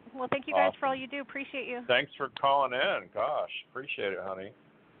 Great. Well, thank you guys for all you do. Appreciate you. Thanks for calling in. Gosh, appreciate it, honey.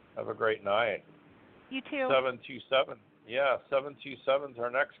 Have a great night. You too. 727. Yeah, 727 is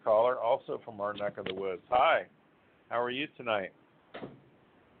our next caller, also from our neck of the woods. Hi. How are you tonight?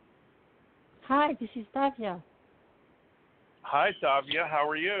 Hi, this is Davia. Hi, Davia. How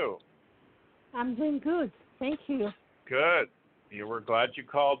are you? I'm doing good. Thank you. Good. We're glad you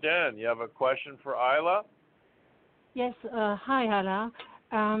called in. You have a question for Isla? Yes. Hi, Isla.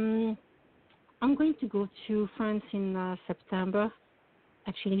 I'm going to go to France in September,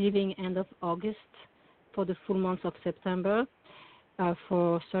 actually leaving end of August for the full month of September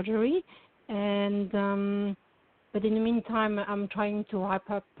for surgery. And but in the meantime, I'm trying to wrap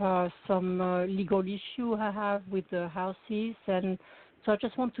up some legal issue I have with the houses. And so I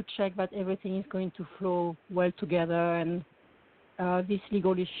just want to check that everything is going to flow well together and these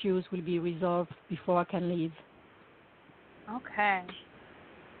legal issues will be resolved before I can leave. Okay.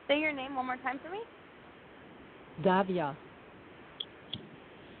 Say your name one more time for me. Davia.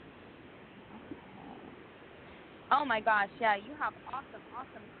 Oh my gosh, yeah, you have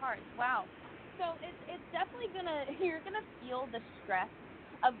awesome cards. Wow. So it's definitely you're gonna feel the stress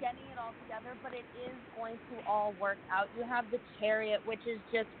of getting it all together, but it is going to all work out. You have the Chariot, which is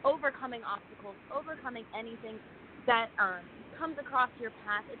just overcoming obstacles, overcoming anything that comes across your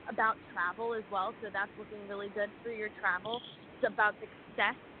path. It's about travel as well, so that's looking really good for your travel. It's about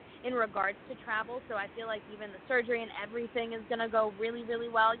success in regards to travel, so I feel like even the surgery and everything is going to go really, really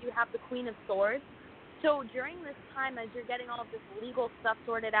well. You have the Queen of Swords. So during this time, as you're getting all of this legal stuff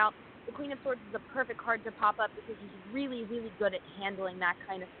sorted out, the Queen of Swords is a perfect card to pop up because she's really, really good at handling that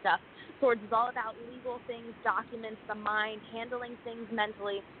kind of stuff. Swords is all about legal things, documents, the mind, handling things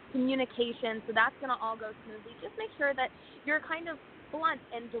mentally, communication, so that's going to all go smoothly. Just make sure that you're kind of blunt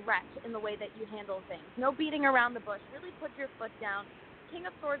and direct in the way that you handle things. No beating around the bush. Really put your foot down. King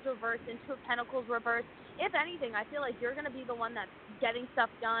of Swords reversed and Two of Pentacles reversed. If anything, I feel like you're going to be the one that's getting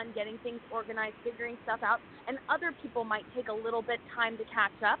stuff done, getting things organized, figuring stuff out, and other people might take a little bit time to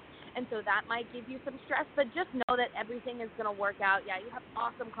catch up, and so that might give you some stress, but just know that everything is going to work out. Yeah, you have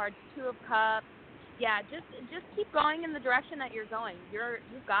awesome cards, Two of Cups. Yeah, just keep going in the direction that you're going.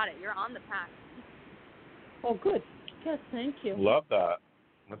 You've got it. You're on the path. Keep Oh, good. Good, thank you. Love that.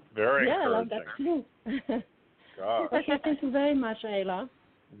 That's very encouraging. I love that too. Gosh. Okay, thank you very much, Ayla.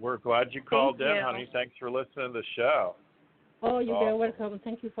 We're glad you called in, honey. Thanks for listening to the show. Oh, you're very welcome.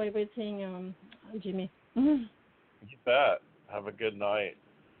 Thank you for everything, Jimmy. You bet. Have a good night.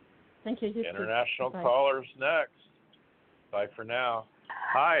 Thank you. International Bye. callers next. Bye for now.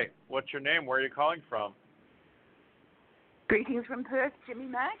 Hi, what's your name? Where are you calling from? Greetings from Perth, Jimmy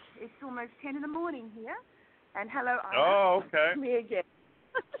Mack. It's almost 10 in the morning here. And hello, Ina. Oh, okay. Me again.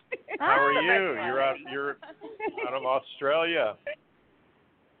 How are you? You're out of Australia.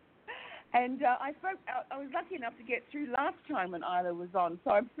 And I was lucky enough to get through last time when Ina was on,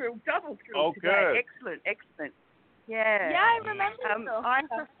 so I'm double thrilled today. Good. Excellent. Yeah. Yeah, I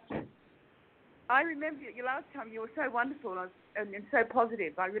remember you. I remember you last time. You were so wonderful and so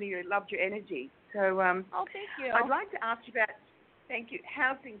positive. I really loved your energy. So, thank you. I'd like to ask you about,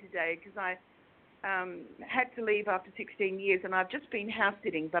 housing today, because I had to leave after 16 years, and I've just been house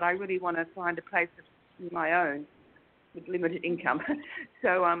sitting, but I really want to find a place of my own with limited income.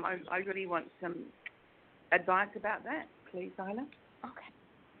 So I really want some advice about that, please, Ina. Okay.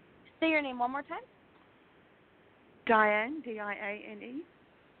 Say your name one more time. Diane, D-I-A-N-E.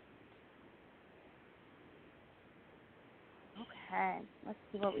 Okay, let's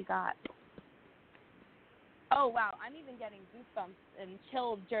see what we got. Oh, wow, I'm even getting goosebumps and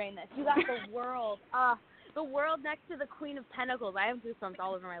chills during this. You got the world. The world next to the Queen of Pentacles. I have goosebumps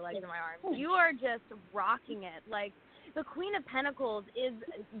all over my legs and my arms. You are just rocking it. Like, the Queen of Pentacles is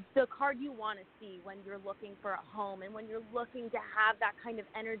the card you want to see when you're looking for a home and when you're looking to have that kind of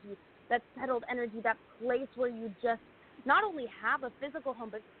energy, that settled energy, that place where you just not only have a physical home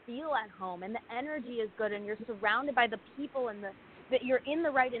but feel at home and the energy is good and you're surrounded by the people and that you're in the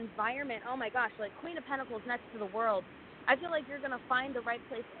right environment. Oh, my gosh, like Queen of Pentacles next to the world. I feel like you're going to find the right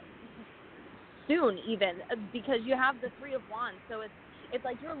place soon even because you have the Three of Wands. So it's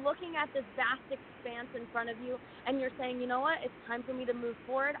like you're looking at this vast expanse in front of you, and you're saying, you know what, it's time for me to move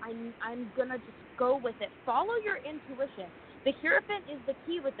forward. I'm going to just go with it. Follow your intuition. The Hierophant is the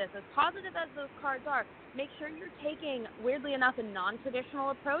key with this. As positive as those cards are, make sure you're taking, weirdly enough, a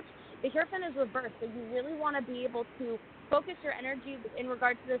non-traditional approach. The Hierophant is reversed, so you really want to be able to focus your energy in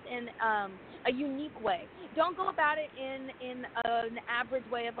regards to this in a unique way. Don't go about it in an average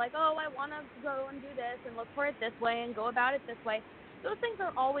way of like, oh, I want to go and do this and look for it this way and go about it this way. Those things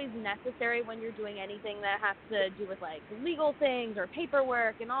are always necessary when you're doing anything that has to do with like legal things or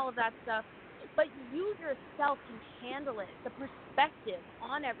paperwork and all of that stuff. But you yourself can handle it. The perspective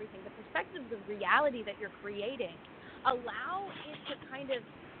on everything, the perspective of reality that you're creating, allow it to kind of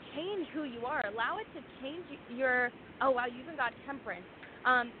change who you are. Allow it to change your, oh wow, you even got Temperance.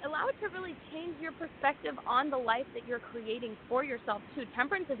 Allow it to really change your perspective on the life that you're creating for yourself too.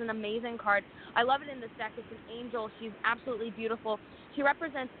 Temperance is an amazing card. I love it in this deck. It's an angel. She's absolutely beautiful. She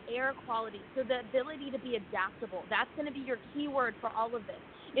represents air quality, so the ability to be adaptable. That's going to be your key word for all of this,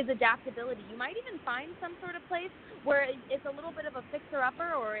 is adaptability. You might even find some sort of place where it's a little bit of a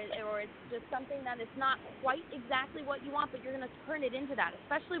fixer-upper or it's just something that is not quite exactly what you want, but you're going to turn it into that,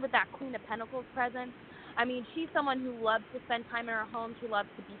 especially with that Queen of Pentacles present. I mean, she's someone who loves to spend time in her home. She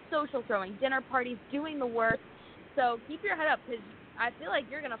loves to be social, throwing dinner parties, doing the work. So keep your head up because I feel like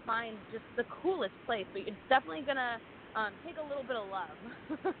you're going to find just the coolest place, but it's definitely going to take a little bit of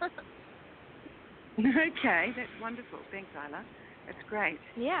love. Okay, that's wonderful. Thanks, Ina. That's great.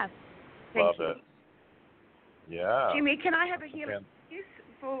 Yeah. Love it. Yeah. Jimmy, can I have a healing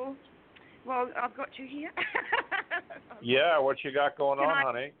for, well, I've got you here. Yeah, what you got going on,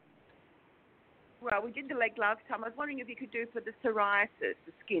 honey? Well, we did the leg last time. I was wondering if you could do for the psoriasis,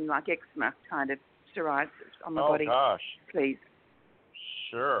 the skin, like eczema kind of psoriasis on the body. Oh, gosh. Please.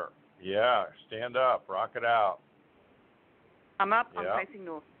 Sure. Yeah, stand up. Rock it out. I'm up. Yeah. I'm facing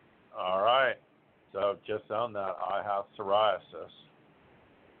north. All right. So just on that, I have psoriasis.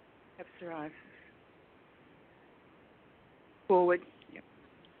 Have psoriasis. Forward. Yep.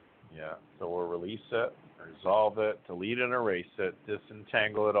 Yeah. So we'll release it, resolve it, delete and erase it,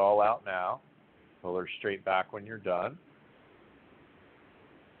 disentangle it all out now. Pull her straight back when you're done.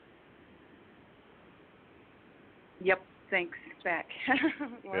 Yep. Thanks. Back.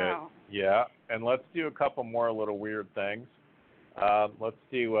 Wow. Good. Yeah. And let's do a couple more little weird things. Let's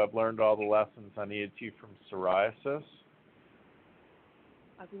do, I've learned all the lessons I needed to from psoriasis.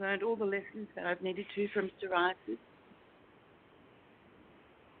 I've learned all the lessons that I've needed to from psoriasis.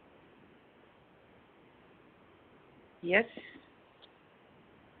 Yes.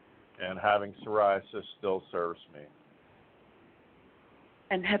 And having psoriasis still serves me.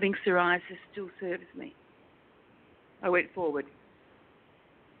 And having psoriasis still serves me. I went forward.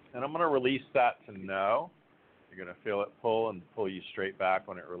 And I'm going to release that to no. You're going to feel it pull you straight back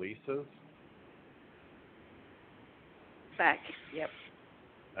when it releases. Back. Yep.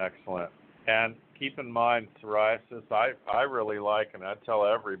 Excellent. And keep in mind, psoriasis, I really like, and I tell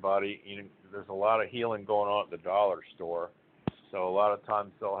everybody, there's a lot of healing going on at the dollar store. So a lot of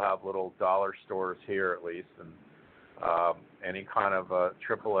times they'll have little dollar stores here at least, and any kind of a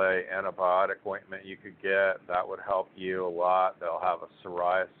AAA antibiotic ointment you could get, that would help you a lot. They'll have a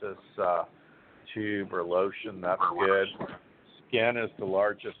psoriasis tube or lotion, that's good. Skin is the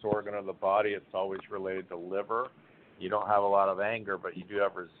largest organ of the body. It's always related to liver. You don't have a lot of anger, but you do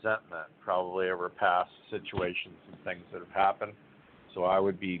have resentment, probably over past situations and things that have happened. So I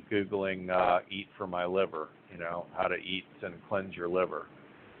would be Googling eat for my liver, how to eat and cleanse your liver.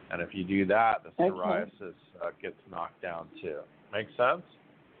 And if you do that, the psoriasis gets knocked down too. Make sense?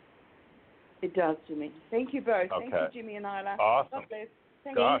 It does, Jimmy. Thank you both. Okay. Thank you, Jimmy and Isla. Awesome.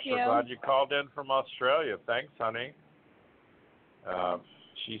 Thank Gosh, you. we're glad you called in from Australia. Thanks, honey.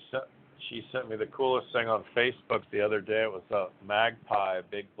 She sent me the coolest thing on Facebook the other day. It was a magpie, a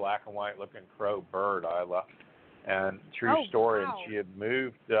big black and white looking crow bird, Isla. And true story, wow. and she had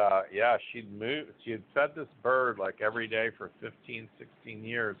moved, she had fed this bird like every day for 15, 16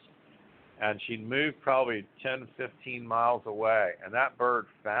 years. And she'd moved probably 10, 15 miles away, and that bird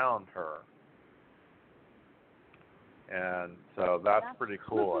found her. And so that's pretty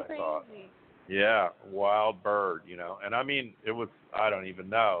cool, I thought. Yeah, wild bird, And I mean, it was, I don't even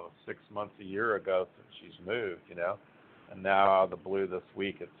know, 6 months, a year ago since she's moved, And now out of the blue this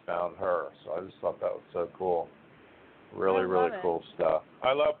week, it's found her. So I just thought that was so cool. Really, really cool stuff.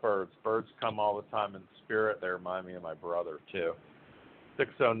 I love birds. Birds come all the time in spirit. They remind me of my brother, too.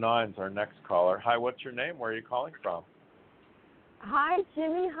 609 is our next caller. Hi, what's your name? Where are you calling from? Hi,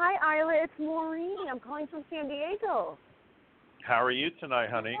 Jimmy. Hi, Isla. It's Maureen. I'm calling from San Diego. How are you tonight,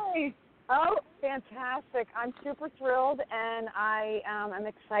 honey? Hi. Oh, fantastic. I'm super thrilled, and I am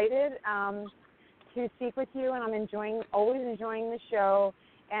excited to speak with you, and I'm always enjoying the show,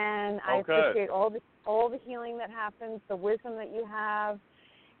 and I appreciate all the healing that happens, the wisdom that you have.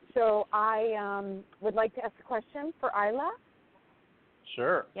 So I would like to ask a question for Isla.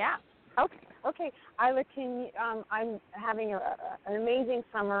 Sure. Yeah. Okay. Isla, I'm having an amazing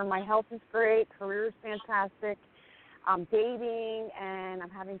summer. My health is great. Career is fantastic. I'm dating, and I'm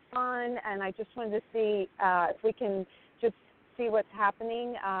having fun. And I just wanted to see if we can just see what's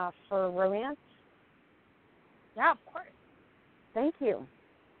happening for romance. Yeah, of course. Thank you.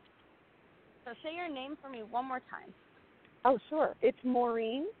 So say your name for me one more time. Oh, sure. It's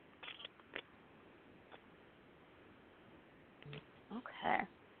Maureen. Okay.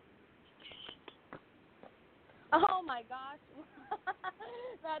 Oh my gosh.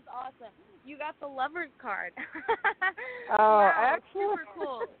 That's awesome. You got the Lover's card. Oh, wow, excellent. super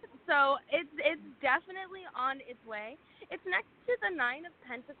cool. So it's definitely on its way. It's next to the Nine of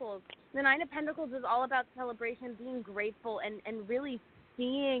Pentacles. The Nine of Pentacles is all about celebration, being grateful, and really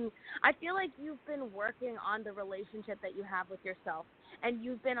seeing. I feel like you've been working on the relationship that you have with yourself, and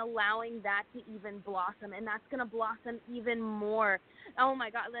you've been allowing that to even blossom, and that's going to blossom even more. Oh, my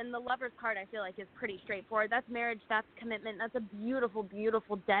God. And the Lover's card, I feel like, is pretty straightforward. That's marriage. That's commitment. That's a beautiful,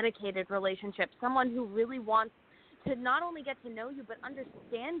 beautiful, dedicated relationship. Someone who really wants to not only get to know you, but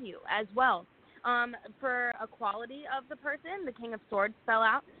understand you as well. For a quality of the person, the King of Swords fell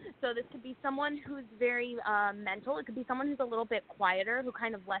out. So this could be someone who's very mental. It could be someone who's a little bit quieter, who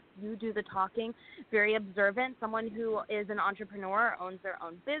kind of lets you do the talking, very observant, someone who is an entrepreneur, owns their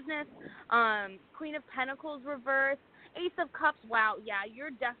own business. Queen of Pentacles reversed. Ace of Cups, wow, yeah,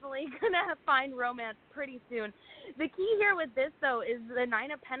 you're definitely going to find romance pretty soon. The key here with this, though, is the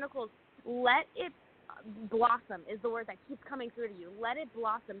Nine of Pentacles. Let it blossom is the word that keeps coming through to you. Let it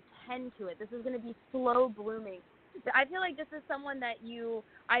blossom. Tend to it. This is going to be slow blooming. I feel like this is someone that you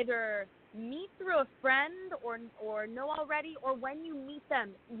either meet through a friend or know already, or when you meet them,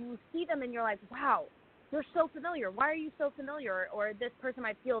 you see them and you're like, wow, you're so familiar. Why are you so familiar? Or this person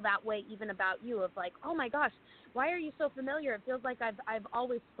might feel that way even about you, of like, oh my gosh, why are you so familiar? It feels like I've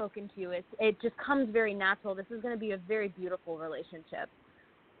always spoken to you. It just comes very natural. This is going to be a very beautiful relationship.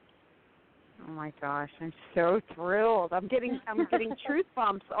 Oh my gosh, I'm so thrilled. I'm getting truth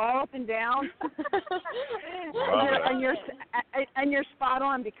bumps all up and down. and you're spot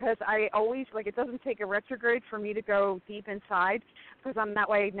on, because I always, like, it doesn't take a retrograde for me to go deep inside, because I'm that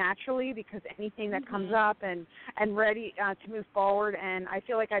way naturally, because anything that comes up and ready to move forward. And I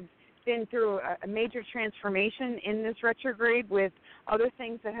feel like I've been through a major transformation in this retrograde with other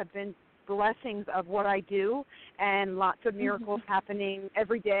things that have been blessings of what I do, and lots of miracles happening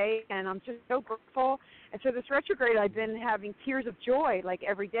every day, and I'm just so grateful. And so this retrograde, I've been having tears of joy like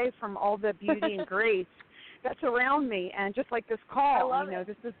every day from all the beauty and grace that's around me, and just like this call, I love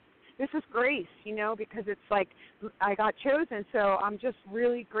this is grace, because it's like I got chosen. So I'm just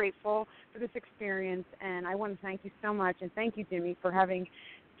really grateful for this experience, and I want to thank you so much, and thank you, Jimmy, for having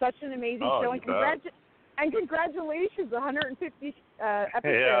such an amazing show. And congratulations, 150 episodes.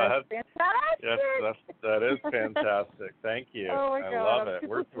 Yeah, fantastic. That is fantastic. Thank you. Oh my I God, love it.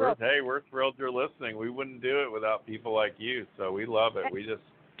 We're thrilled you're listening. We wouldn't do it without people like you. So we love it. We just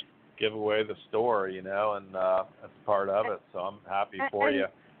give away the store, and that's part of it. So I'm happy for you.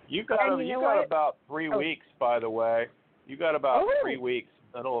 You got about 3 weeks, by the way. You got about 3 weeks,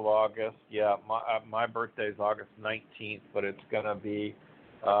 middle of August. Yeah, my birthday's August 19th, but it's gonna be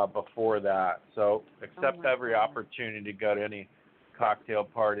before that. So accept every opportunity to go to any cocktail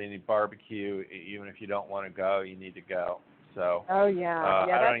party, any barbecue. Even if you don't want to go, you need to go. So you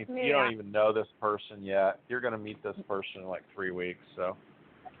don't even know this person yet. You're going to meet this person in like 3 weeks. So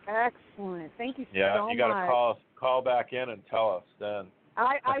excellent. Thank you so much. Yeah, you got to call back in and tell us then.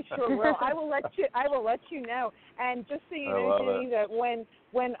 I sure will. I will let you know. And just so you know, Jimmy, that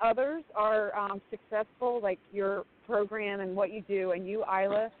when others are successful, like your program and what you do, and you,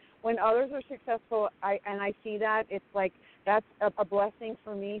 Isla, when others are successful, I see that, it's like that's a blessing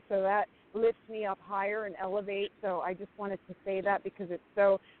for me. So that lifts me up higher and elevates. So I just wanted to say that because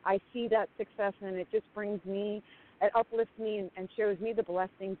I see that success, and it just brings me, it uplifts me and shows me the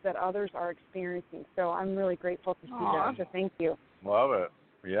blessings that others are experiencing. So I'm really grateful to see that. So thank you. Love it.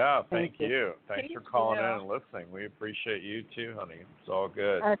 Yeah, thank you. Thanks for calling in and listening. We appreciate you too, honey. It's all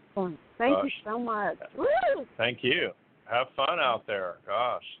good. Excellent. Thank you so much. Woo! Thank you. Have fun out there.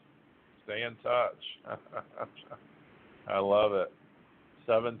 Gosh, stay in touch. I love it.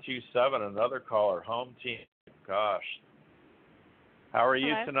 727, another caller, home team. Gosh. How are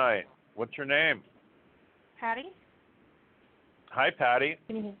you tonight? What's your name? Patty. Hi, Patty.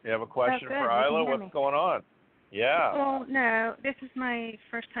 You have a question for Isla? What's going on? Yeah. Well, no, this is my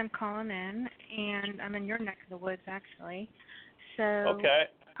first time calling in, and I'm in your neck of the woods, actually. So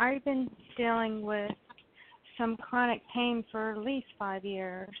I've been dealing with some chronic pain for at least 5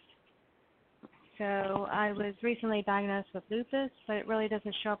 years. So I was recently diagnosed with lupus, but it really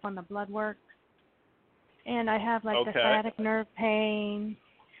doesn't show up on the blood work. And I have the sciatic nerve pain,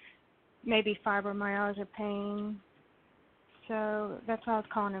 maybe fibromyalgia pain. So that's why I was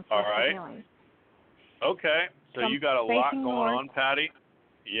calling in for healing. Okay, so you got a lot going on, Patty.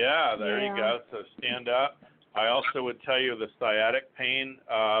 Yeah, there you go. So stand up. I also would tell you the sciatic pain,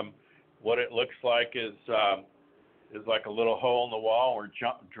 what it looks like is like a little hole in the wall. We're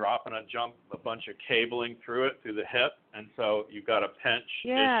dropping a bunch of cabling through it, through the hip, and so you've got a pinch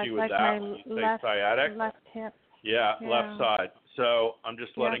issue with that. My sciatic. left hip. Yeah, left side. So I'm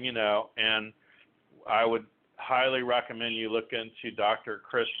just letting you know, and I would highly recommend you look into Dr.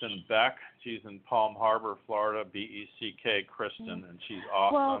 Kristen Beck. She's in Palm Harbor, Florida, BECK Kristen, and she's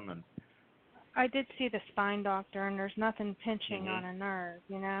awesome. Well, I did see the spine doctor, and there's nothing pinching on a nerve,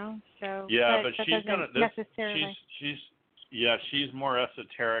 So but she's gonna necessarily. She's more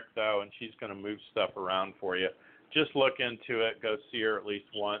esoteric though, and she's gonna move stuff around for you. Just look into it. Go see her at least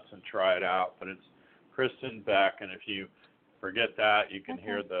once and try it out. But it's Kristen Beck, and if you forget that, you can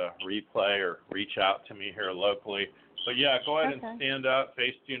hear the replay or reach out to me here locally. But yeah, go ahead and stand up,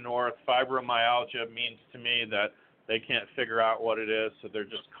 face due north. Fibromyalgia means to me that they can't figure out what it is, so they're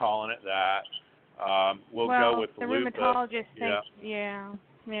just calling it that. We'll go with the lupus. Rheumatologist thinks, yeah.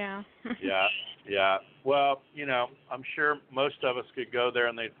 Well, I'm sure most of us could go there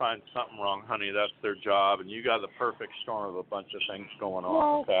and they'd find something wrong, honey. That's their job, and you got the perfect storm of a bunch of things going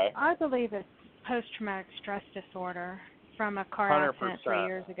on. Well, I believe it's post-traumatic stress disorder from a car accident 3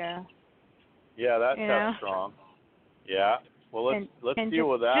 years ago. Yeah, that's strong. Yeah. Well, let's deal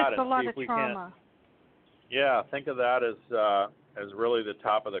with that and see if we can. Yeah, think of that as really the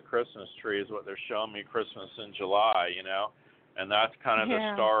top of the Christmas tree is what they're showing me. Christmas in July, and that's kind of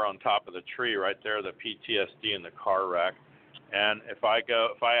the star on top of the tree right there, the PTSD and the car wreck. And if I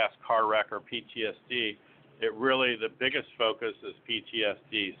ask car wreck or PTSD, the biggest focus is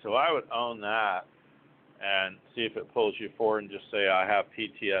PTSD. So I would own that and see if it pulls you forward and just say, I have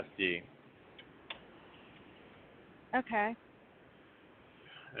PTSD. Okay.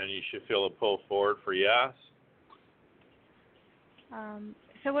 And you should feel a pull forward for yes.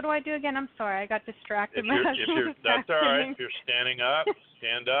 So what do I do again? I'm sorry, I got distracted. That's all right. If you're standing up,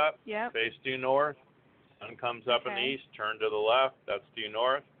 stand up. Yep. Face due north. Sun comes up in the east. Turn to the left. That's due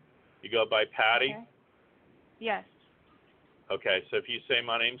north. You go by Patty. Okay. Yes. Okay. So if you say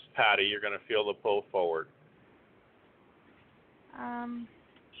my name's Patty, you're going to feel the pull forward. I'm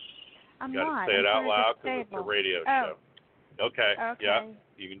you got not. to say it out loud because it's a radio show. Okay. Yeah.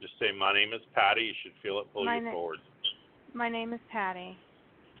 You can just say, my name is Patty. You should feel it pull you forward. My name is Patty.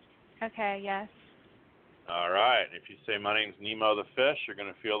 Okay, yes. All right. If you say, my name's Nemo the fish, you're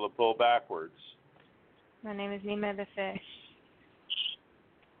going to feel the pull backwards. My name is Nemo the fish.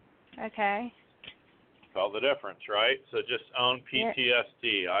 Okay. Felt the difference, right? So just own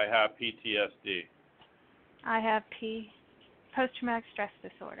PTSD. I have PTSD. I have post-traumatic stress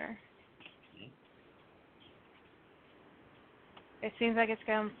disorder. It seems like it's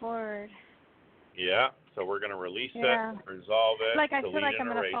going forward. Yeah, so we're going to release it, resolve it, like I feel like I'm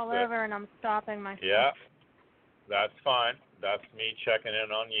going to fall over and I'm stopping myself. Yeah, that's fine. That's me checking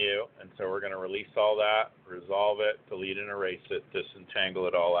in on you. And so we're going to release all that, resolve it, delete and erase it, disentangle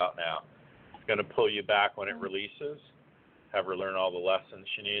it all out now. It's going to pull you back when it releases. Have her learn all the lessons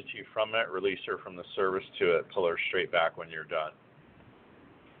she needed to from it, release her from the service to it, pull her straight back when you're done.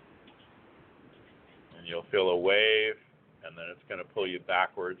 And you'll feel a wave, and then it's going to pull you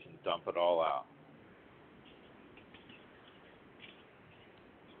backwards and dump it all out.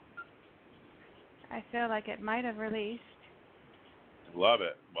 I feel like it might have released. Love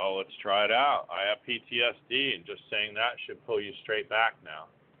it. Well, let's try it out. I have PTSD, and just saying that should pull you straight back now.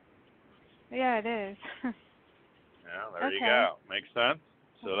 Yeah, it is. Yeah, there you go. Makes sense?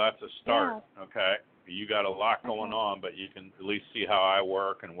 So that's a start, okay? You got a lot going on, but you can at least see how I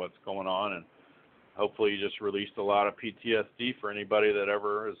work and what's going on, and hopefully you just released a lot of PTSD for anybody that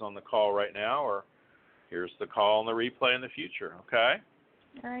ever is on the call right now, or here's the call and the replay in the future, okay?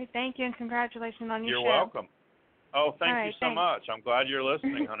 All right, thank you, and congratulations on your show. You're welcome. Oh, thank you so much. I'm glad you're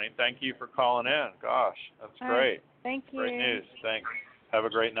listening, honey. Thank you for calling in. Gosh, that's great. Thank you. Great news. Thanks. Have a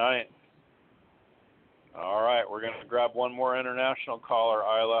great night. All right, we're going to grab one more international caller,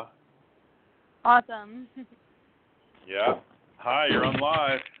 Isla. Awesome. Yeah. Hi, you're on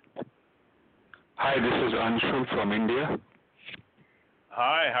live. Hi, this is Anshul from India.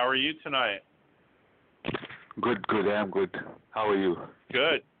 Hi, how are you tonight? Good. I'm good. How are you?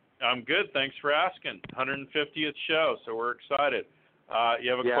 Good. I'm good. Thanks for asking. 150th show, so we're excited. You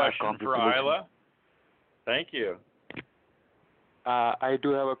have a question for Isla? Thank you. I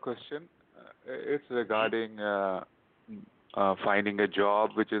do have a question. It's regarding finding a job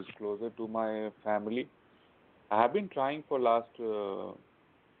which is closer to my family. I have been trying for last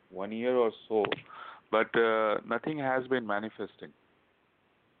 1 year or so, but nothing has been manifesting.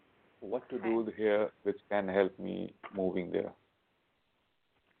 What to do here which can help me moving there?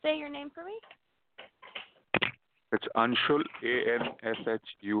 Say your name for me. It's Anshul,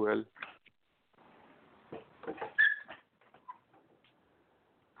 Anshul.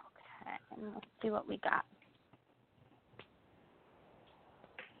 And let's see what we got.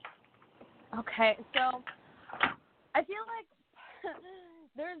 Okay, so I feel like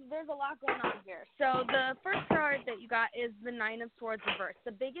there's a lot going on here. So the first card that you got is the Nine of Swords reversed.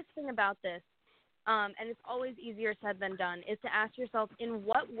 The biggest thing about this, and it's always easier said than done, is to ask yourself, in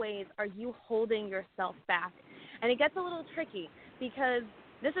what ways are you holding yourself back? And it gets a little tricky because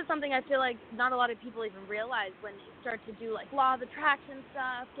this is something I feel like not a lot of people even realize when they start to do like law of attraction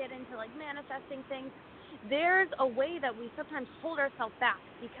stuff, get into like manifesting things. There's a way that we sometimes hold ourselves back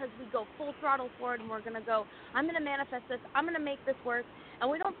because we go full throttle forward and we're going to go, I'm going to manifest this, I'm going to make this work, and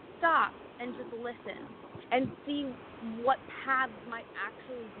we don't stop and just listen and see what paths might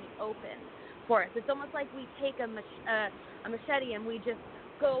actually be open for us. It's almost like we take a machete and we just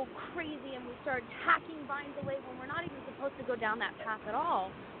go crazy and we start hacking vines away when we're not even supposed to go down that path at all.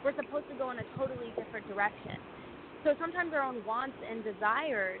 We're supposed to go in a totally different direction. So sometimes our own wants and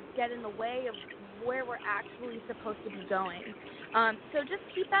desires get in the way of where we're actually supposed to be going. So just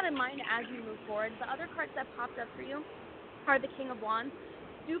keep that in mind as you move forward. The other cards that popped up for you are the King of Wands.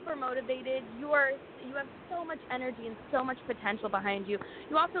 Super motivated. You have so much energy and so much potential behind you.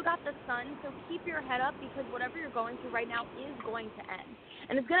 You also got the Sun, so keep your head up because whatever you're going through right now is going to end.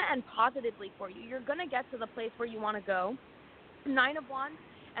 And it's going to end positively for you. You're going to get to the place where you want to go. Nine of Wands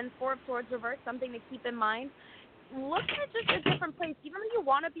and Four of Swords reversed, something to keep in mind. Look at just a different place. Even though you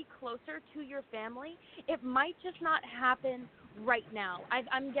want to be closer to your family, it might just not happen right now.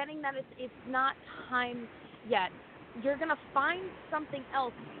 I'm getting that it's not time yet. You're going to find something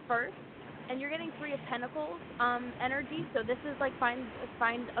else first, and you're getting Three of Pentacles energy. So this is like find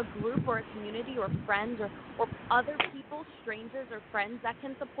a group or a community or friends or other people, strangers or friends that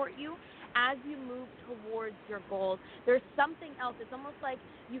can support you as you move towards your goals. There's something else. It's almost like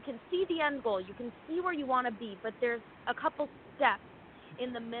you can see the end goal. You can see where you want to be, but there's a couple steps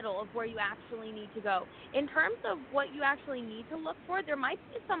in the middle of where you actually need to go. In terms of what you actually need to look for, there might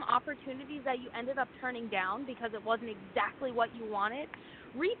be some opportunities that you ended up turning down because it wasn't exactly what you wanted.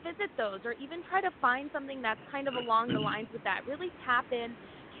 Revisit those or even try to find something that's kind of along the lines with that. Really tap in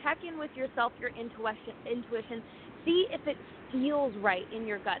check in with yourself, your intuition. See if it feels right in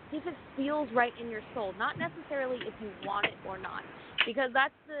your gut. See if it feels right in your soul. Not necessarily if you want it or not, because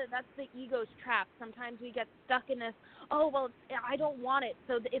that's the ego's trap. Sometimes we get stuck in this, oh, well, I don't want it,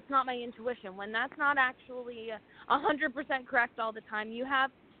 so it's not my intuition, when that's not actually 100% correct all the time. You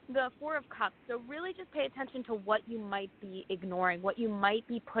have the Four of Cups, so really just pay attention to what you might be ignoring, what you might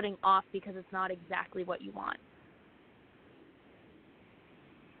be putting off because it's not exactly what you want.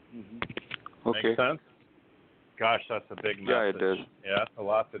 Mm-hmm. Okay. Makes sense? Gosh, that's a big message. Yeah, it is. Yeah, it's a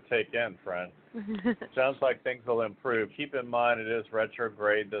lot to take in, friend. Sounds like things will improve. Keep in mind it is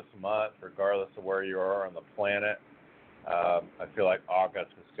retrograde this month, regardless of where you are on the planet. I feel like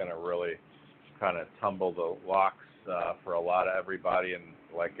August is going to really kind of tumble the locks for a lot of everybody, and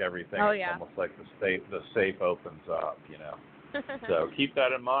like everything, it's almost like the safe opens up, you know. So keep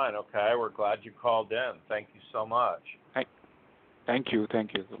that in mind, okay? We're glad you called in. Thank you so much. Thank you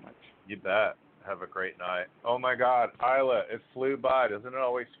so much. You bet. Have a great night. Oh, my God. Isla, it flew by. Doesn't it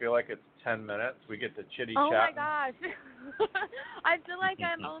always feel like it's 10 minutes? We get to chitty-chat. Oh, my gosh. I feel like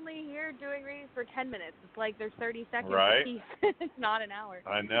I'm only here doing readings for 10 minutes. It's like there's 30 seconds right? apiece. It's not an hour.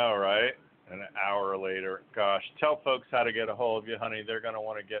 I know, right? An hour later. Gosh, tell folks how to get a hold of you, honey. They're going to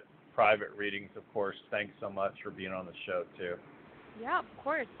want to get private readings, of course. Thanks so much for being on the show, too. Yeah, of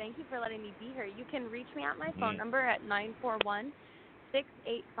course. Thank you for letting me be here. You can reach me at my phone number at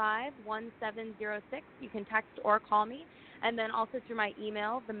 941-685-1706. You can text or call me. And then also through my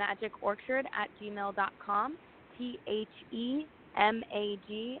email, themagicorchard@gmail.com,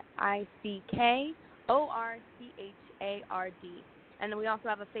 THEMAGICKORCHARD. And then we also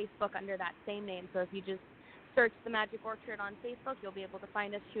have a Facebook under that same name. So if you just search The Magic Orchard on Facebook, you'll be able to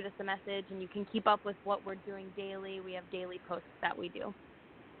find us, shoot us a message, and you can keep up with what we're doing daily. We have daily posts that we do.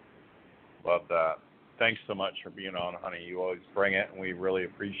 Love that. Thanks so much for being on, honey. You always bring it, and we really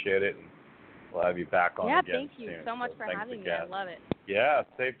appreciate it. And we'll have you back on again soon. Yeah, thank you so much for having me. I love it. Yeah,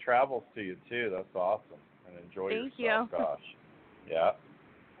 safe travels to you, too. That's awesome. And enjoy yourself. Thank you. Gosh. Yeah.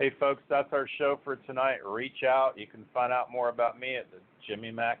 Hey, folks, that's our show for tonight. Reach out. You can find out more about me at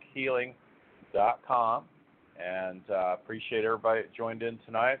JimmyMacHealing.com. And appreciate everybody that joined in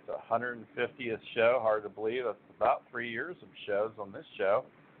tonight. It's the 150th show. Hard to believe. That's about 3 years of shows on this show.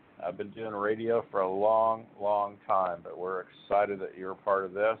 I've been doing radio for a long, long time, but we're excited that you're a part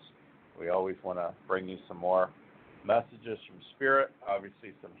of this. We always want to bring you some more messages from Spirit,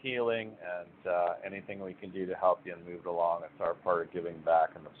 obviously some healing, and anything we can do to help you and move it along. It's our part of giving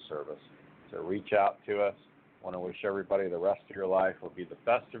back and of service. So reach out to us. I want to wish everybody the rest of your life will be the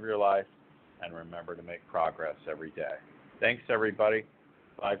best of your life, and remember to make progress every day. Thanks, everybody.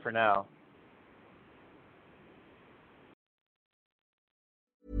 Bye for now.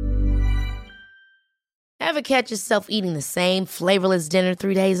 Ever catch yourself eating the same flavorless dinner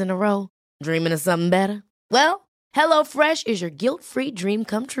 3 days in a row? Dreaming of something better? Well, HelloFresh is your guilt-free dream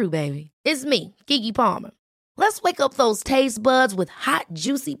come true, baby. It's me, Keke Palmer. Let's wake up those taste buds with hot,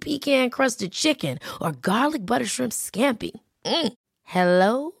 juicy pecan-crusted chicken or garlic butter shrimp scampi.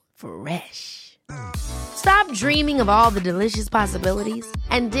 Hello Fresh. Stop dreaming of all the delicious possibilities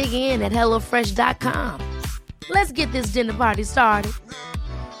and dig in at HelloFresh.com. Let's get this dinner party started.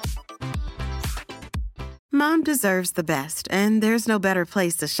 Mom deserves the best, and there's no better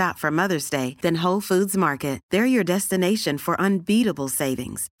place to shop for Mother's Day than Whole Foods Market. They're your destination for unbeatable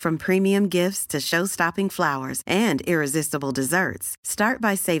savings, from premium gifts to show-stopping flowers and irresistible desserts. Start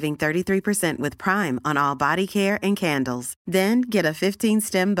by saving 33% with Prime on all body care and candles. Then get a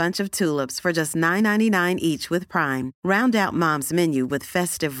 15-stem bunch of tulips for just $9.99 each with Prime. Round out Mom's menu with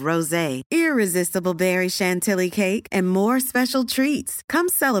festive rosé, irresistible berry chantilly cake, and more special treats. Come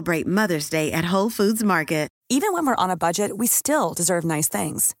celebrate Mother's Day at Whole Foods Market. Even when we're on a budget, we still deserve nice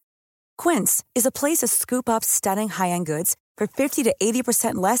things. Quince is a place to scoop up stunning high-end goods for 50 to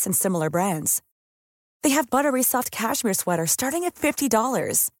 80% less than similar brands. They have buttery soft cashmere sweaters starting at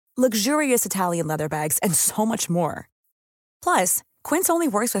 $50, luxurious Italian leather bags, and so much more. Plus, Quince only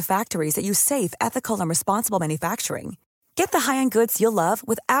works with factories that use safe, ethical, and responsible manufacturing. Get the high-end goods you'll love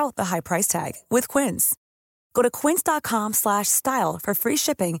without the high price tag with Quince. Go to quince.com/style for free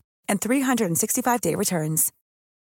shipping and 365-day returns.